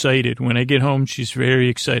 excited. When I get home, she's very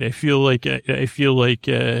excited. I feel like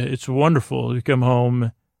it's wonderful to come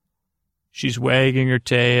home. She's wagging her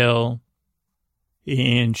tail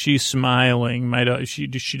and she's smiling. My dog, she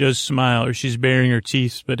does smile, or she's baring her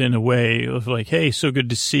teeth, but in a way of hey, so good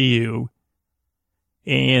to see you.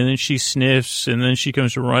 And then she sniffs, and then she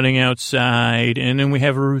comes running outside, and then we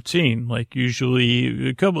have a routine, usually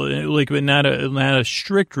a couple, but not a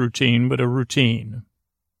strict routine, but a routine.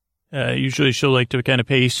 Usually she'll like to kind of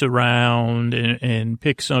pace around and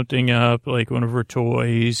pick something up, like one of her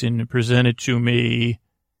toys, and present it to me.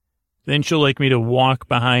 Then she'll like me to walk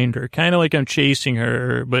behind her, kind of like I'm chasing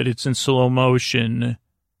her, but it's in slow motion.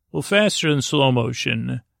 Well, faster than slow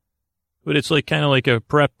motion. But it's like kind of like a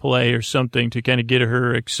prep play or something to kind of get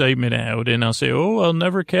her excitement out. And I'll say, oh, I'll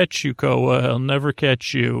never catch you, Koa. I'll never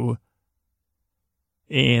catch you.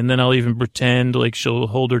 And then I'll even pretend like she'll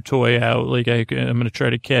hold her toy out, like I'm going to try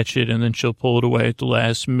to catch it, and then she'll pull it away at the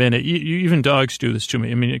last minute. Even dogs do this to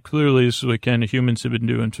me. I mean, clearly this is what kind of humans have been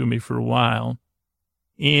doing to me for a while.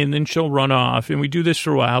 And then she'll run off, and we do this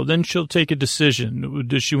for a while. Then she'll take a decision.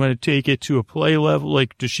 Does she want to take it to a play level?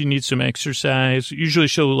 Like, does she need some exercise? Usually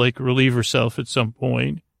she'll, like, relieve herself at some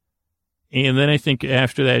point. And then I think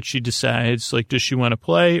after that, she decides, like, does she want to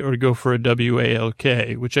play or go for a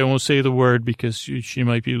WALK, which I won't say the word because she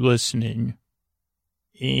might be listening.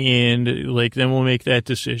 And, like, then we'll make that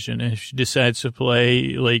decision. And if she decides to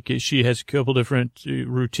play, like, she has a couple different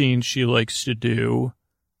routines she likes to do.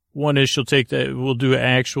 One is we'll do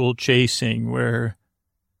actual chasing where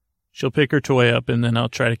she'll pick her toy up and then I'll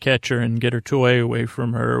try to catch her and get her toy away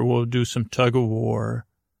from her. We'll do some tug of war.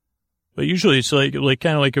 But usually it's like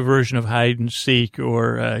kind of like a version of hide and seek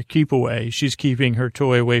or keep away. She's keeping her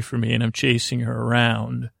toy away from me and I'm chasing her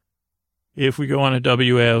around. If we go on a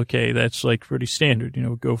WALK, that's like pretty standard,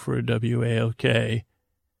 go for a WALK.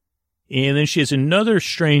 And then she has another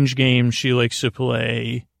strange game she likes to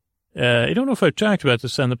play. I don't know if I've talked about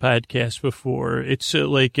this on the podcast before. It's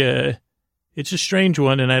it's a strange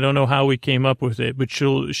one, and I don't know how we came up with it, but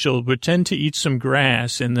she'll pretend to eat some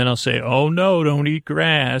grass, and then I'll say, oh, no, don't eat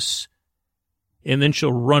grass. And then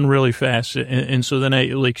she'll run really fast. And so then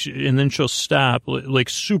and then she'll stop like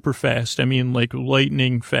super fast. I mean, like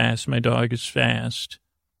lightning fast. My dog is fast.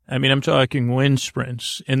 I mean, I'm talking wind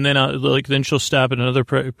sprints. And then then she'll stop at another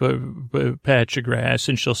patch of grass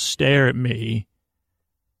and she'll stare at me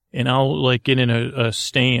and I'll like get in a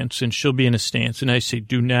stance and she'll be in a stance. And I say,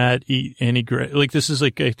 do not eat any grass. Like this is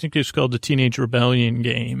like, I think it's called the Teenage Rebellion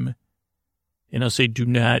game. And I'll say, do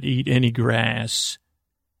not eat any grass.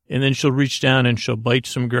 And then she'll reach down and she'll bite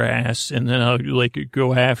some grass, and then I'll like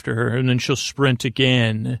go after her, and then she'll sprint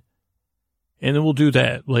again. And then we'll do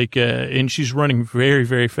that. And she's running very,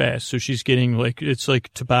 very fast. So she's getting it's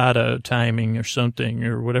like Tabata timing or something,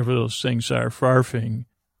 or whatever those things are, farfing,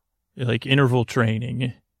 like interval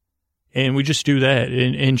training. And we just do that.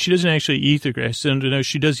 And she doesn't actually eat the grass. No,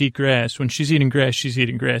 she does eat grass. When she's eating grass, she's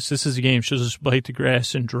eating grass. This is a game. She'll just bite the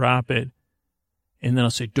grass and drop it. And then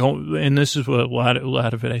I'll say, don't, and this is what a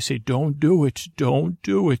lot of it, I say, don't do it. Don't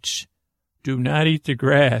do it. Do not eat the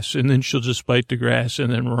grass. And then she'll just bite the grass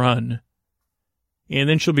and then run. And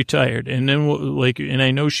then she'll be tired. And then and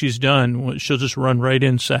I know she's done. She'll just run right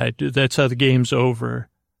inside. That's how the game's over.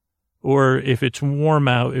 Or if it's warm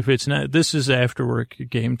out, if it's not, this is after work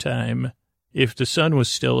game time. If the sun was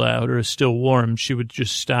still out or is still warm, she would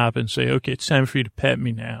just stop and say, okay, it's time for you to pet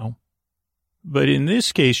me now. But in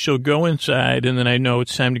this case, she'll go inside, and then I know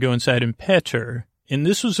it's time to go inside and pet her. And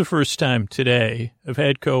this was the first time today. I've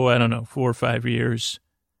had Koa, 4 or 5 years,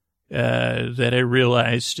 that I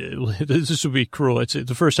realized this would be cruel. It's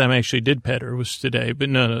the first time I actually did pet her was today. But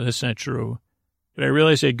no, that's not true. But I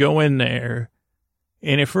realized I go in there,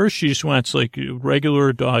 and at first she just wants like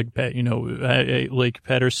regular dog pet, like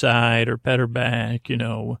pet her side or pet her back,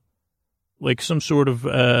 like some sort of,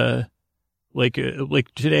 like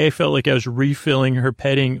today I felt like I was refilling her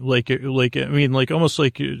petting, almost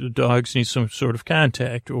like dogs need some sort of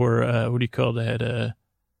contact or, what do you call that?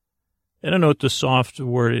 I don't know what the soft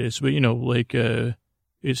word is, but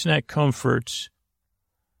it's not comfort,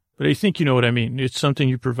 but I think you know what I mean. It's something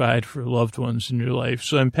you provide for loved ones in your life.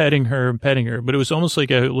 So I'm petting her, but it was almost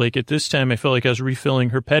like at this time I felt like I was refilling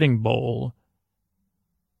her petting bowl.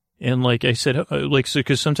 And like I said,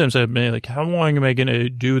 because sometimes I've been like, how long am I going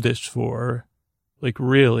to do this for? Like,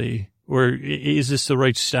 really? Or is this the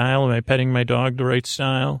right style? Am I petting my dog the right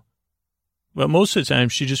style? But most of the time,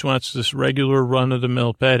 she just wants this regular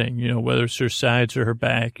run-of-the-mill petting, whether it's her sides or her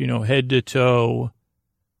back, head to toe.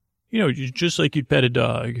 Just like you'd pet a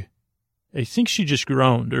dog. I think she just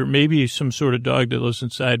groaned, or maybe some sort of dog that lives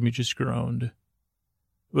inside me just groaned.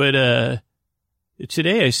 But,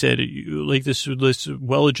 today I said, like this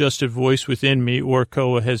well-adjusted voice within me, or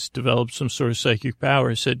Koa has developed some sort of psychic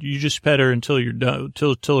power, said, you just pet her until you're done,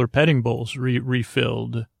 till her petting bowl's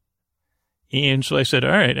refilled. And so I said,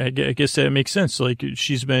 all right, I guess that makes sense. Like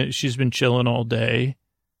she's been chilling all day.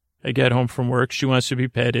 I got home from work. She wants to be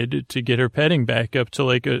petted to get her petting back up to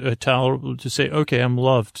like a tolerable, to say, okay, I'm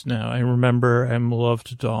loved now. I remember I'm a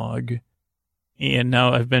loved dog. And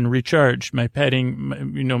now I've been recharged. My petting,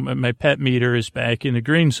 my pet meter is back in the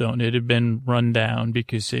green zone. It had been run down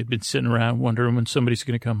because they'd been sitting around wondering when somebody's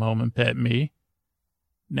going to come home and pet me.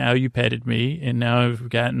 Now you petted me, and now I've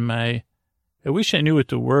gotten I wish I knew what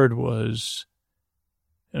the word was.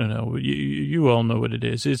 I don't know. You all know what it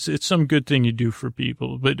is. It's some good thing you do for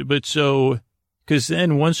people. But so, because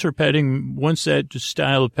then once that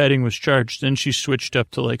style of petting was charged, then she switched up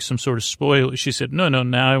to like some sort of spoil. She said, no,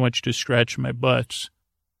 now I want you to scratch my butt.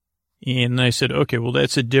 And I said, okay, well,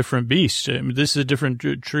 that's a different beast. I mean, this is a different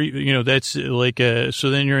treat. You know, that's like so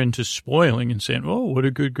then you're into spoiling and saying, oh, what a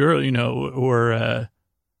good girl, you know, or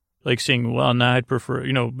like saying, well, now I'd prefer,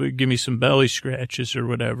 you know, give me some belly scratches or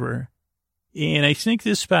whatever. And I think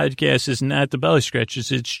this podcast is not the belly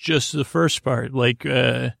scratches. It's just the first part. Like,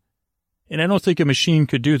 and I don't think a machine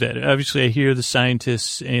could do that. Obviously, I hear the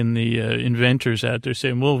scientists and the inventors out there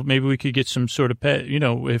saying, well, maybe we could get some sort of pet, you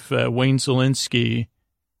know, if Wayne Szalinski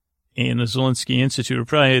and the Zelensky Institute, or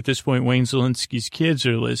probably at this point, Wayne Zelensky's kids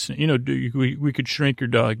are listening, you know, we could shrink your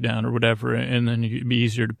dog down or whatever, and then it'd be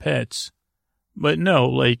easier to pets. But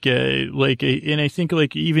no, and I think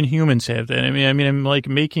like even humans have that. I mean, I'm like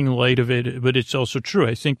making light of it, but it's also true.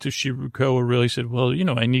 I think that Shirakawa really said, well, you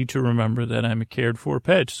know, I need to remember that I'm a cared for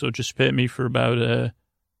pet. So just pet me for about,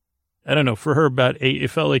 I don't know, for her about it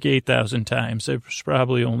felt like 8,000 times. It was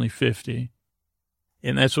probably only 50.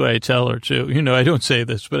 And that's what I tell her too. You know, I don't say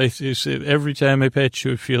this, but I say every time I pet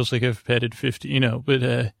you, it feels like I've petted 50, you know, but,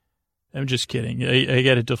 I'm just kidding. I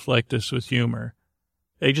got to deflect this with humor.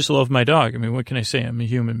 I just love my dog. I mean, what can I say? I'm a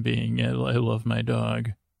human being. I love my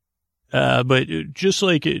dog. But just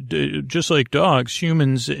like dogs,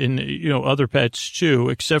 humans and, you know, other pets too,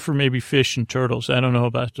 except for maybe fish and turtles. I don't know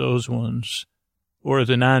about those ones or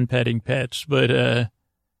the non-petting pets, but,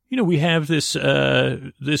 you know, we have this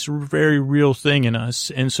very real thing in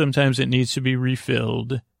us, and sometimes it needs to be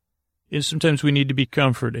refilled. And sometimes we need to be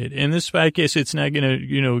comforted. In this podcast, it's not going to,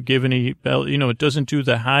 you know, give any, you know, it doesn't do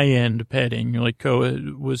the high-end petting. Like Koa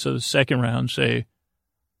was a second round, say,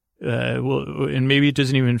 well, and maybe it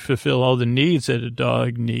doesn't even fulfill all the needs that a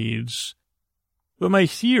dog needs. But my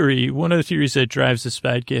theory, one of the theories that drives this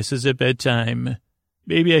podcast is at bedtime,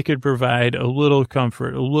 maybe I could provide a little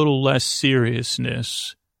comfort, a little less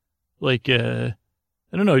seriousness. Like, I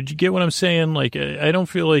don't know, do you get what I'm saying? Like, I don't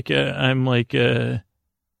feel like I'm like, yeah,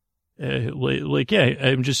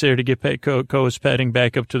 I'm just there to get Koa's petting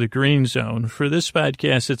back up to the green zone. For this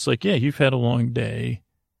podcast, it's like, yeah, you've had a long day.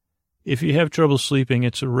 If you have trouble sleeping,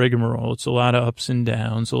 it's a rigmarole. It's a lot of ups and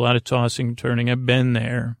downs, a lot of tossing and turning. I've been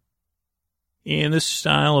there. And this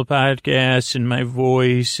style of podcast and my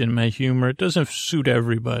voice and my humor, it doesn't suit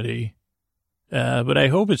everybody. But I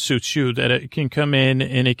hope it suits you, that it can come in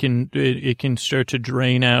and it can start to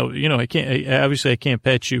drain out. You know, obviously I can't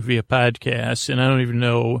pet you via podcast, and I don't even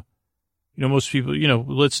know. You know, most people, you know,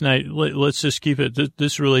 let's just keep it.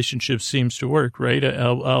 This relationship seems to work, right?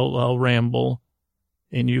 I'll ramble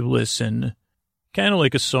and you listen. Kind of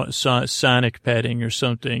like a Sonic petting or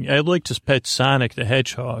something. I'd like to pet Sonic the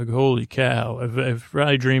Hedgehog. Holy cow. I've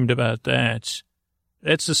probably dreamed about that.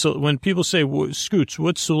 That's when people say, Scoots,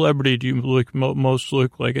 what celebrity do you most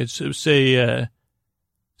look like? I'd say,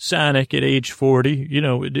 Sonic at age 40. You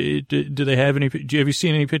know, do they have have you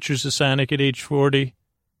seen any pictures of Sonic at age 40?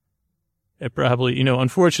 I probably, you know,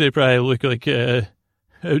 unfortunately, I probably look like,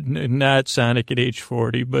 not Sonic at age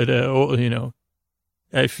 40, but, you know,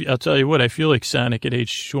 I'll tell you what, I feel like Sonic at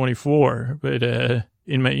age 24, but,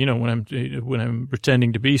 in my, you know, when I'm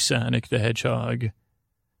pretending to be Sonic the Hedgehog.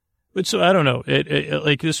 But so I don't know,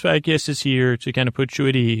 like this podcast is here to kind of put you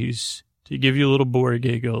at ease, to give you a little bore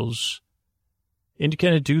giggles. And to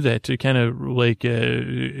kind of do that, to kind of like,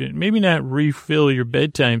 maybe not refill your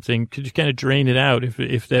bedtime thing, to kind of drain it out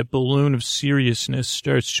if that balloon of seriousness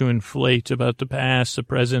starts to inflate about the past, the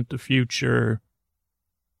present, the future.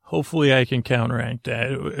 Hopefully I can counteract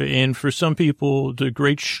that. And for some people, the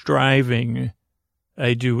great striving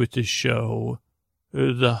I do with this show,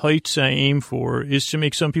 the heights I aim for is to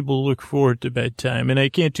make some people look forward to bedtime. And I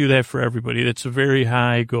can't do that for everybody. That's a very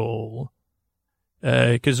high goal.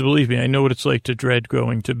 Because believe me, I know what it's like to dread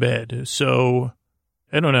going to bed. So,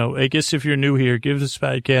 I don't know. I guess if you're new here, give this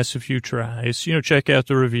podcast a few tries. You know, check out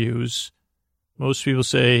the reviews. Most people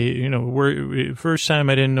say, you know, first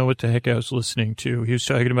time I didn't know what the heck I was listening to. He was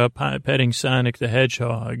talking about petting Sonic the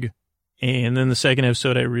Hedgehog. And then the second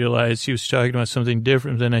episode, I realized he was talking about something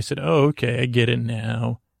different. Then I said, oh, okay, I get it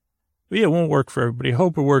now. But yeah, it won't work for everybody. I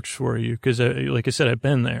hope it works for you because, like I said, I've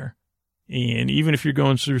been there. And even if you're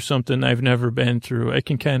going through something I've never been through, I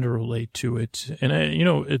can kind of relate to it. And you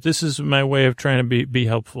know, this is my way of trying to be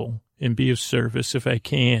helpful and be of service if I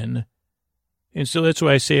can. And so that's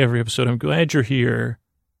why I say every episode, I'm glad you're here.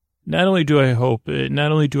 Not only do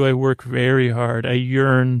I work very hard, I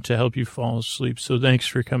yearn to help you fall asleep. So thanks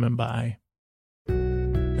for coming by.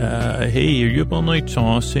 Hey, are you up all night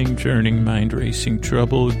tossing, turning, mind racing,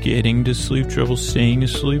 trouble getting to sleep, trouble staying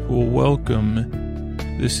asleep? Well, welcome.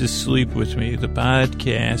 This is Sleep With Me, the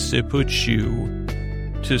podcast that puts you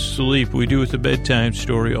to sleep. We do it with a bedtime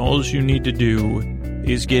story. All you need to do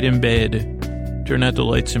is get in bed, turn out the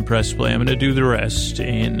lights and press play. I'm going to do the rest.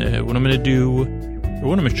 And what I'm going to do, or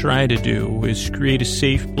what I'm going to try to do, is create a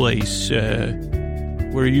safe place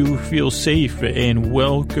where you feel safe and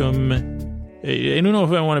welcome. I don't know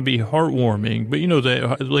if I want to be heartwarming, but you know,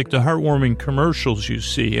 like the heartwarming commercials you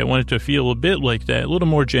see, I want it to feel a bit like that, a little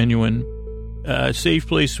more genuine. A safe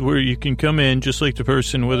place where you can come in just like the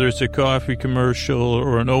person, whether it's a coffee commercial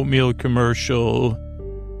or an oatmeal commercial,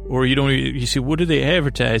 or you see, what are they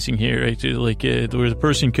advertising here? Right? Like where the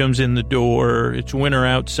person comes in the door, it's winter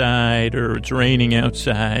outside or it's raining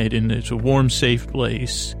outside, and it's a warm, safe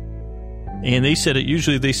place. And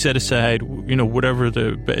usually they set aside, you know, whatever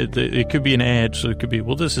it could be an ad, so it could be,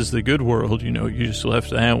 well, this is the good world, you know, you just left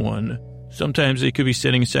that one. Sometimes they could be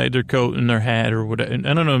setting aside their coat and their hat or whatever.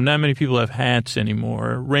 I don't know, not many people have hats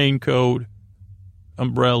anymore. Raincoat,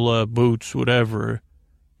 umbrella, boots, whatever.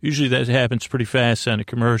 Usually that happens pretty fast on a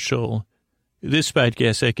commercial. This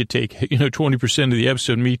podcast, I could take, 20% of the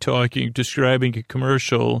episode, me talking, describing a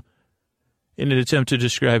commercial in an attempt to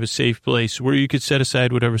describe a safe place where you could set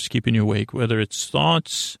aside whatever's keeping you awake, whether it's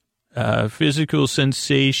thoughts, physical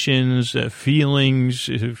sensations, feelings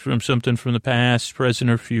from something from the past,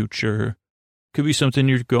 present, or future. Could be something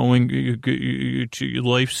you're going to your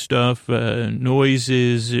life stuff,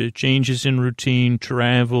 noises, changes in routine,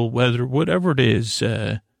 travel, weather, whatever it is.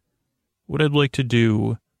 What I'd like to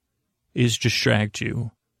do is distract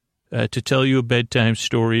you. To tell you a bedtime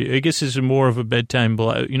story. I guess this is more of a bedtime,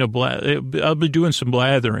 I'll be doing some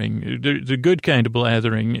blathering, the good kind of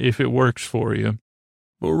blathering, if it works for you.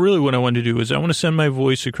 But really what I want to do is I want to send my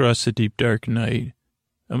voice across the deep, dark night.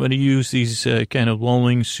 I'm going to use these kind of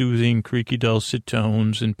lulling, soothing, creaky, dulcet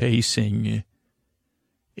tones and pacing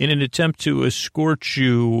in an attempt to escort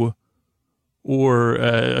you or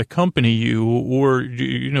accompany you or,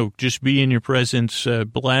 just be in your presence,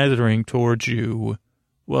 blathering towards you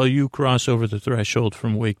while you cross over the threshold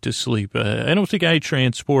from wake to sleep. I don't think I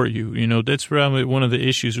transport you. That's probably one of the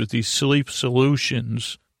issues with these sleep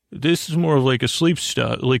solutions. This is more of like a sleep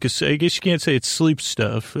stuff. I guess you can't say it's sleep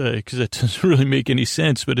stuff because that doesn't really make any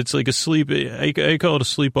sense, but it's like a sleep. I call it a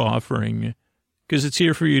sleep offering because it's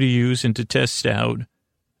here for you to use and to test out.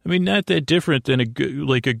 I mean, not that different than a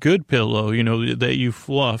good pillow, that you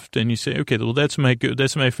fluffed and you say, okay, well, that's my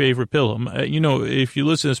favorite pillow. If you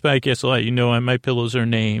listen to this podcast a lot, my pillows are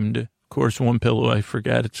named. Of course, one pillow, I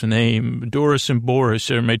forgot its name. Doris and Boris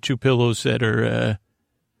are my two pillows that are,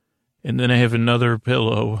 and then I have another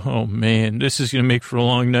pillow. Oh man, this is going to make for a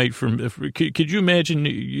long night. Could you imagine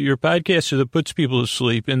your podcaster that puts people to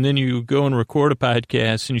sleep and then you go and record a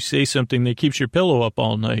podcast and you say something that keeps your pillow up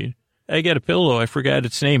all night? I got a pillow. I forgot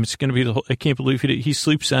its name. It's going to be I can't believe he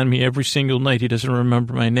sleeps on me every single night. He doesn't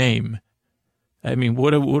remember my name. I mean,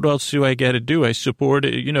 what else do I got to do? I support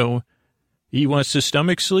it. He wants to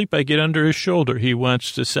stomach sleep. I get under his shoulder. He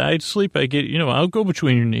wants to side sleep. I get, I'll go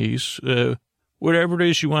between your knees. Whatever it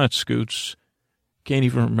is you want, Scoots. Can't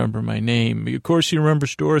even remember my name. Of course, he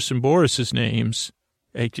remembers Doris and Boris's names.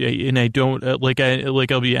 And I don't,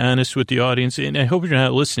 I'll be honest with the audience, and I hope you're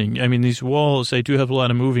not listening. I mean, these walls, I do have a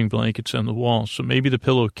lot of moving blankets on the wall, so maybe the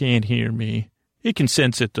pillow can't hear me. It can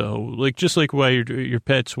sense it, though. Just like why your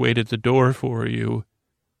pets wait at the door for you.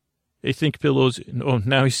 They think pillows,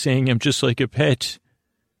 now he's saying I'm just like a pet.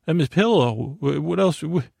 I'm a pillow. What else?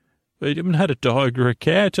 I'm not a dog or a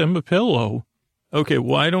cat. I'm a pillow. Okay,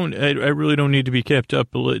 well, I really don't need to be kept up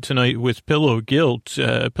tonight with pillow guilt,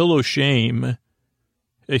 pillow shame.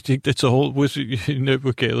 I think that's a whole,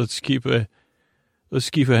 okay, let's keep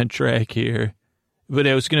on track here. But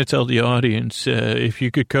I was going to tell the audience, if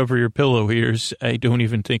you could cover your pillow ears, I don't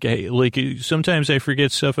even think sometimes I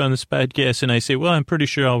forget stuff on this podcast and I say, well, I'm pretty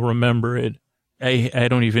sure I'll remember it. I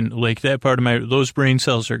don't even, that part of those brain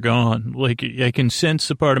cells are gone. I can sense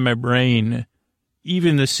the part of my brain,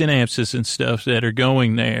 even the synapses and stuff that are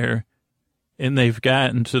going there. And they've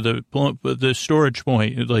gotten to the storage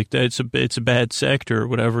point, it's a bad sector or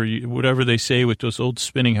whatever they say with those old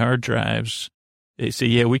spinning hard drives. They say,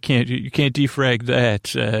 yeah, you can't defrag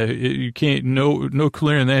that. You can't, no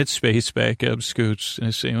clearing that space back up, Scoots. And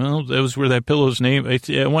I say, well, that was where that pillow's name, I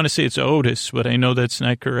want to say it's Otis, but I know that's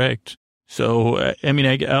not correct. So,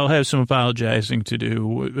 I'll have some apologizing to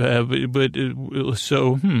do,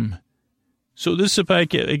 So this is a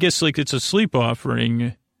podcast, I guess it's a sleep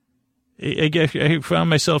offering. I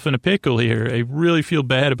found myself in a pickle here. I really feel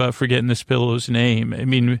bad about forgetting this pillow's name.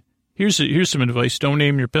 here's some advice. Don't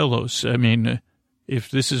name your pillows. I mean, if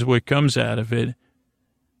this is what comes out of it.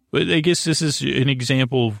 But I guess this is an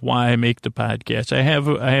example of why I make the podcast.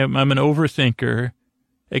 I'm an overthinker.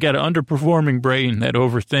 I got an underperforming brain that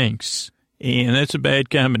overthinks, and that's a bad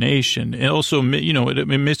combination. And also, you know, it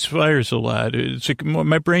misfires a lot. It's like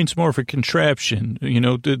my brain's more of a contraption, you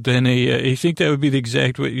know, than I think that would be the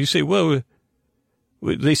exact way. You say, well,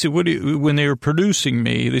 they said, when they were producing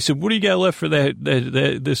me, they said, what do you got left for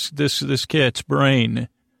this cat's brain?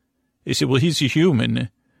 They said, well, he's a human.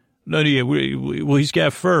 No, yeah, well, he's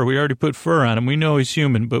got fur. We already put fur on him. We know he's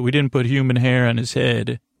human, but we didn't put human hair on his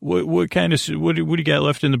head. What do you got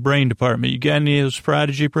left in the brain department? You got any of those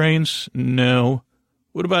prodigy brains? No.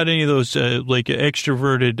 What about any of those, like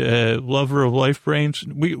extroverted, lover of life brains?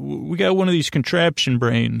 We got one of these contraption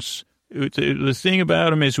brains. The thing about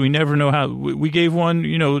them is we never know how, we gave one,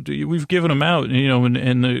 you know, we've given them out, you know,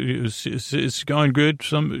 and it's gone good.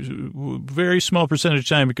 Some very small percentage of the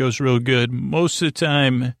time it goes real good. Most of the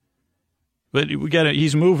time, but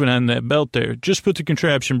he's moving on that belt there. Just put the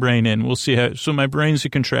contraption brain in. We'll see how, so my brain's a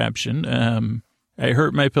contraption. I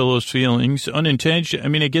hurt my pillow's feelings unintentionally. I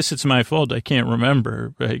mean, I guess it's my fault. I can't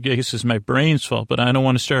remember. I guess it's my brain's fault, but I don't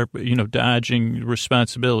want to start, you know, dodging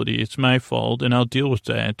responsibility. It's my fault, and I'll deal with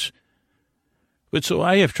that. But so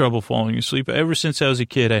I have trouble falling asleep. Ever since I was a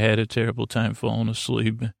kid, I had a terrible time falling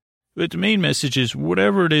asleep. But the main message is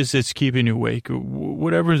whatever it is that's keeping you awake,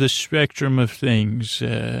 whatever the spectrum of things,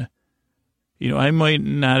 you know, I might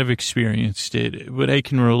not have experienced it, but I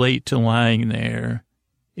can relate to lying there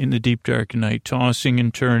in the deep dark night, tossing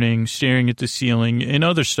and turning, staring at the ceiling, and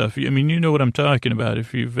other stuff. I mean, you know what I'm talking about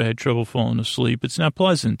if you've had trouble falling asleep. It's not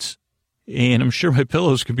pleasant. And I'm sure my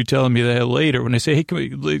pillows could be telling me that later when I say, hey, can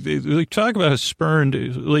we like talk about a spurned,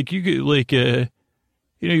 like you could, like, you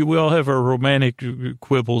know, we all have our romantic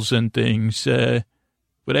quibbles and things,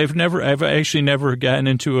 but I've actually never gotten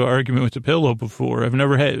into an argument with a pillow before. I've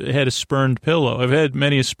never had a spurned pillow. I've had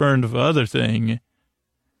many a spurned of other thing.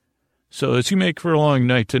 So it's going to make for a long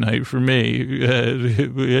night tonight for me.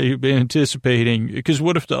 I've been anticipating, because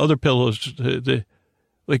what if the other pillows,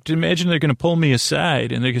 like, imagine they're going to pull me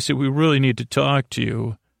aside and they're going to say, we really need to talk to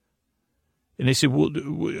you. And they say, well,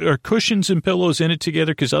 are cushions and pillows in it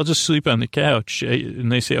together? Because I'll just sleep on the couch.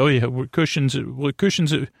 And they say, oh, yeah, cushions. Well,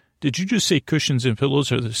 cushions. Did you just say cushions and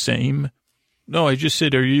pillows are the same? No, I just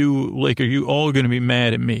said, are you all going to be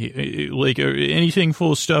mad at me? Like, anything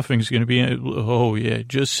full of stuffing is going to be, oh, yeah,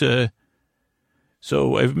 just,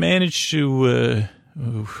 so I've managed to,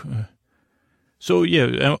 so,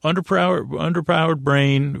 yeah, underpowered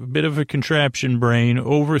brain, a bit of a contraption brain,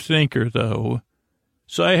 overthinker, though.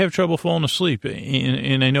 So I have trouble falling asleep,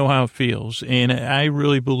 and I know how it feels. And I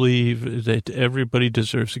really believe that everybody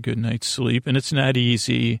deserves a good night's sleep, and it's not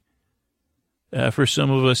easy. For some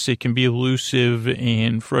of us, it can be elusive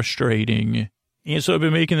and frustrating. And so I've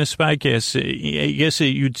been making this podcast. I guess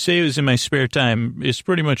you'd say it was in my spare time. It's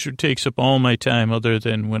pretty much, it takes up all my time other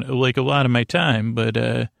than when, like a lot of my time, but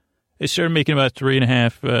I started making about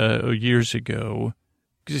 3.5 years ago.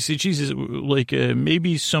 Because, see, Jesus, like,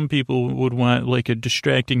 maybe some people would want, like, a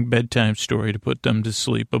distracting bedtime story to put them to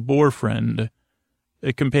sleep, a bore friend,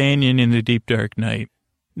 a companion in the deep, dark night.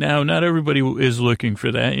 Now, not everybody is looking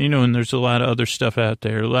for that, you know, and there's a lot of other stuff out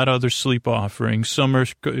there, a lot of other sleep offerings. Some are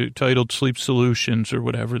titled Sleep Solutions or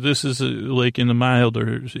whatever. This is, like, in the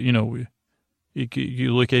milder, you know,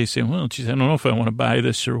 you look at it and say, well, geez, I don't know if I want to buy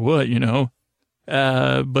this or what, you know.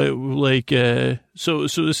 But like, so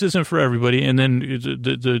this isn't for everybody. And then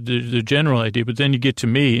the general idea, but then you get to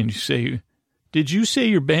me and you say, did you say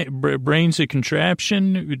your brain's a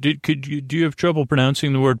contraption? Do you have trouble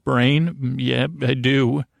pronouncing the word brain? Yeah, I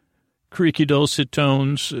do. Creaky dulcet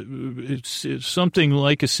tones. It's something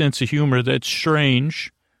like a sense of humor that's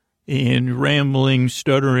strange and rambling,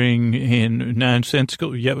 stuttering and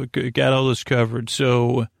nonsensical. Yeah, got all this covered.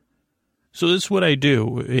 So that's what I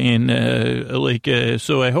do, and,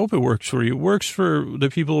 so I hope it works for you. It works for the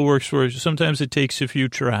people it works for. Sometimes it takes a few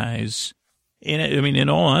tries. And, I mean, in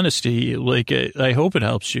all honesty, like, I hope it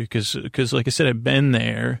helps you, because, like I said, I've been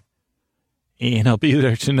there, and I'll be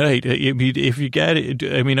there tonight. I mean, if you got it,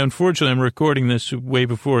 I mean, unfortunately, I'm recording this way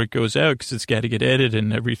before it goes out, because it's got to get edited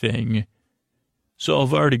and everything. So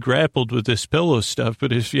I've already grappled with this pillow stuff,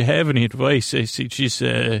 but if you have any advice, I see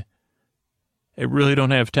I really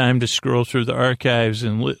don't have time to scroll through the archives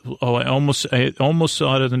and, I almost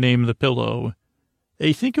thought of the name of the pillow.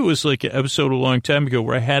 I think it was like an episode a long time ago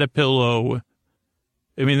where I had a pillow.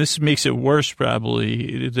 I mean, this makes it worse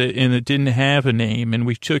probably, and it didn't have a name, and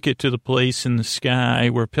we took it to the place in the sky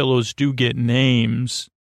where pillows do get names.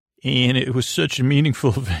 And it was such a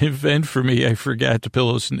meaningful event for me. I forgot that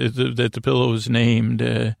the pillow was named.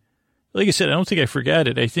 Like I said, I don't think I forgot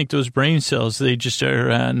it. I think those brain cells, they just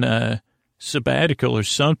are on sabbatical or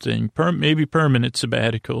something, maybe permanent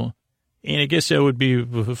sabbatical. And I guess that would be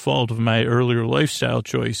the fault of my earlier lifestyle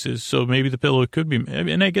choices. So maybe the pillow could be,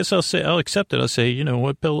 and I guess I'll accept it. I'll say, you know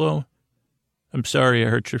what, pillow? I'm sorry I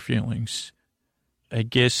hurt your feelings. I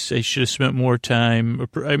guess I should have spent more time.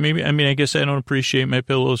 I guess I don't appreciate my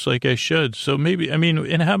pillows like I should. So maybe,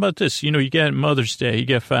 and how about this? You know, you got Mother's Day, you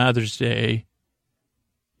got Father's Day,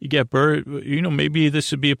 you got maybe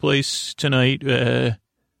this would be a place tonight, and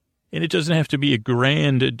it doesn't have to be a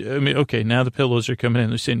grand, okay, now the pillows are coming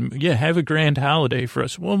in. They're saying, yeah, have a grand holiday for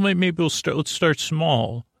us. Well, maybe let's start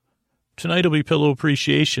small. Tonight will be Pillow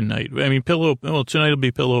Appreciation Night. Tonight will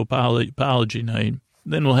be Pillow Apology Night.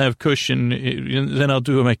 Then we'll have cushion, then I'll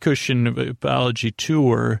do my cushion apology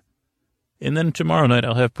tour. And then tomorrow night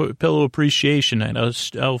I'll have Pillow Appreciation Night.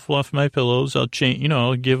 I'll fluff my pillows. I'll change,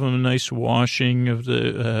 I'll give them a nice washing of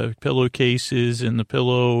the pillowcases and the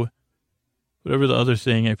pillow, whatever the other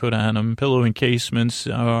thing I put on them, pillow encasements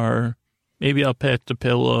are. Maybe I'll pet the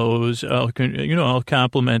pillows. I'll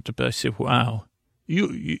compliment them. I say, wow,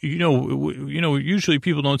 usually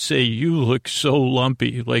people don't say you look so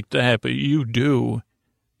lumpy like that, but you do.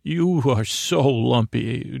 You are so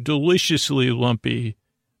lumpy, deliciously lumpy,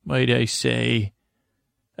 might I say.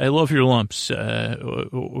 I love your lumps.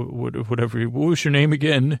 Whatever. What was your name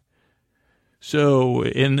again? So,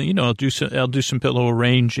 and I'll do some pillow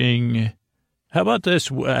arranging. How about this?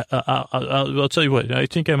 I'll tell you what. I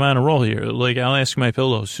think I'm on a roll here. Like, I'll ask my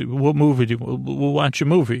pillows, what movie we'll watch a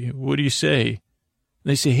movie. What do you say?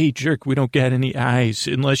 They say, hey, jerk, we don't got any eyes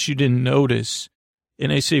unless you didn't notice.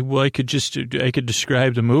 And I say, well, I could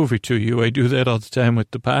describe the movie to you. I do that all the time with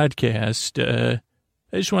the podcast.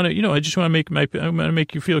 I just want to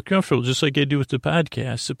make you feel comfortable, just like I do with the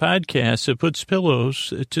podcast. The podcast, it puts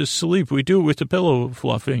pillows to sleep. We do it with the pillow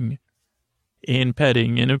fluffing and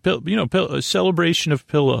petting and a celebration of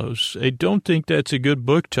pillows. I don't think that's a good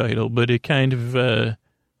book title, but it kind of,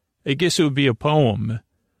 I guess it would be a poem.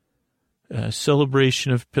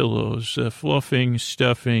 Celebration of pillows, fluffing,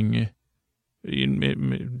 stuffing,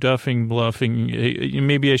 duffing, bluffing.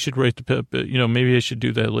 Maybe I should write maybe I should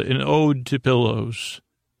do that. An ode to pillows.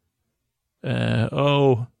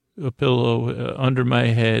 A pillow under my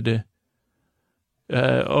head.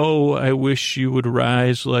 I wish you would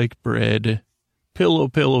rise like bread. Pillow,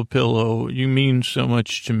 pillow, pillow, you mean so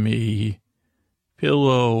much to me.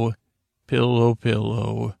 Pillow, pillow,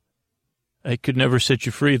 pillow. I could never set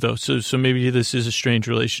you free, though, so maybe this is a strange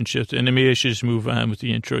relationship, and maybe I should just move on with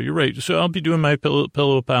the intro. You're right. So I'll be doing my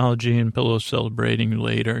pillow apology and pillow celebrating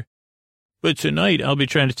later. But tonight, I'll be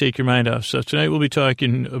trying to take your mind off stuff. Tonight, we'll be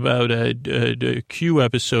talking about a Q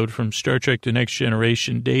episode from Star Trek The Next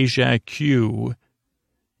Generation, Deja Q.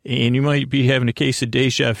 And you might be having a case of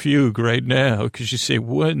deja fugue right now, because you say,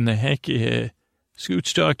 what in the heck?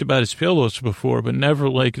 Scoots talked about his pillows before, but never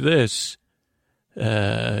like this.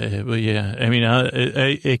 But yeah,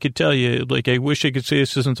 I could tell you, like, I wish I could say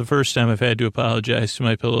this isn't the first time I've had to apologize to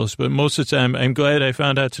my pillows, but most of the time, I'm glad I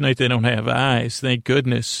found out tonight they don't have eyes. Thank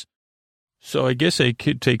goodness. So I guess I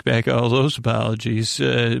could take back all those apologies.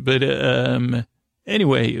 Anyway,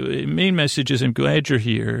 main message is I'm glad you're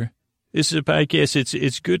here. This is a podcast.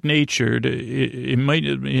 It's good natured. It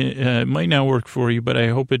might not work for you, but I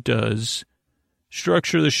hope it does.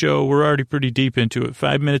 Structure of the show, we're already pretty deep into it.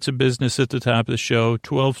 5 minutes of business at the top of the show,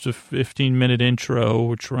 12 to 15-minute intro,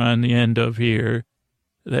 which we're on the end of here.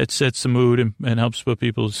 That sets the mood and helps put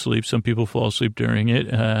people to sleep. Some people fall asleep during it.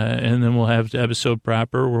 And then we'll have the episode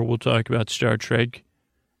proper where we'll talk about Star Trek.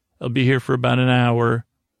 I'll be here for about an hour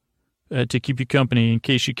to keep you company in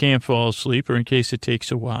case you can't fall asleep or in case it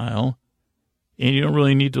takes a while. And you don't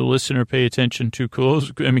really need to listen or pay attention too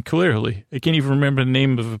close. Clearly, I can't even remember the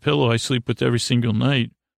name of a pillow I sleep with every single night.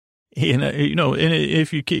 And, and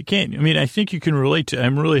if you can't, I think you can relate to,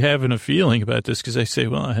 I'm really having a feeling about this because I say,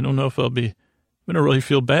 well, I don't know if I'm going to really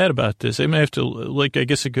feel bad about this. I may have to, I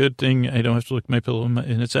guess a good thing, I don't have to look my pillow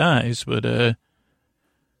in its eyes, but,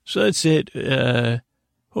 so that's it.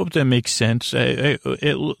 Hope that makes sense.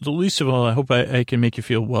 The least of all, I hope I can make you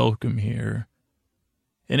feel welcome here.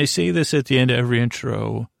 And I say this at the end of every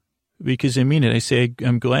intro because I mean it. I say,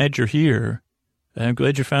 I'm glad you're here. I'm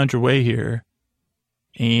glad you found your way here.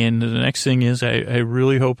 And the next thing is I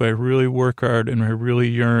really hope I really work hard and I really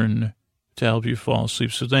yearn to help you fall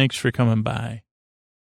asleep. So thanks for coming by.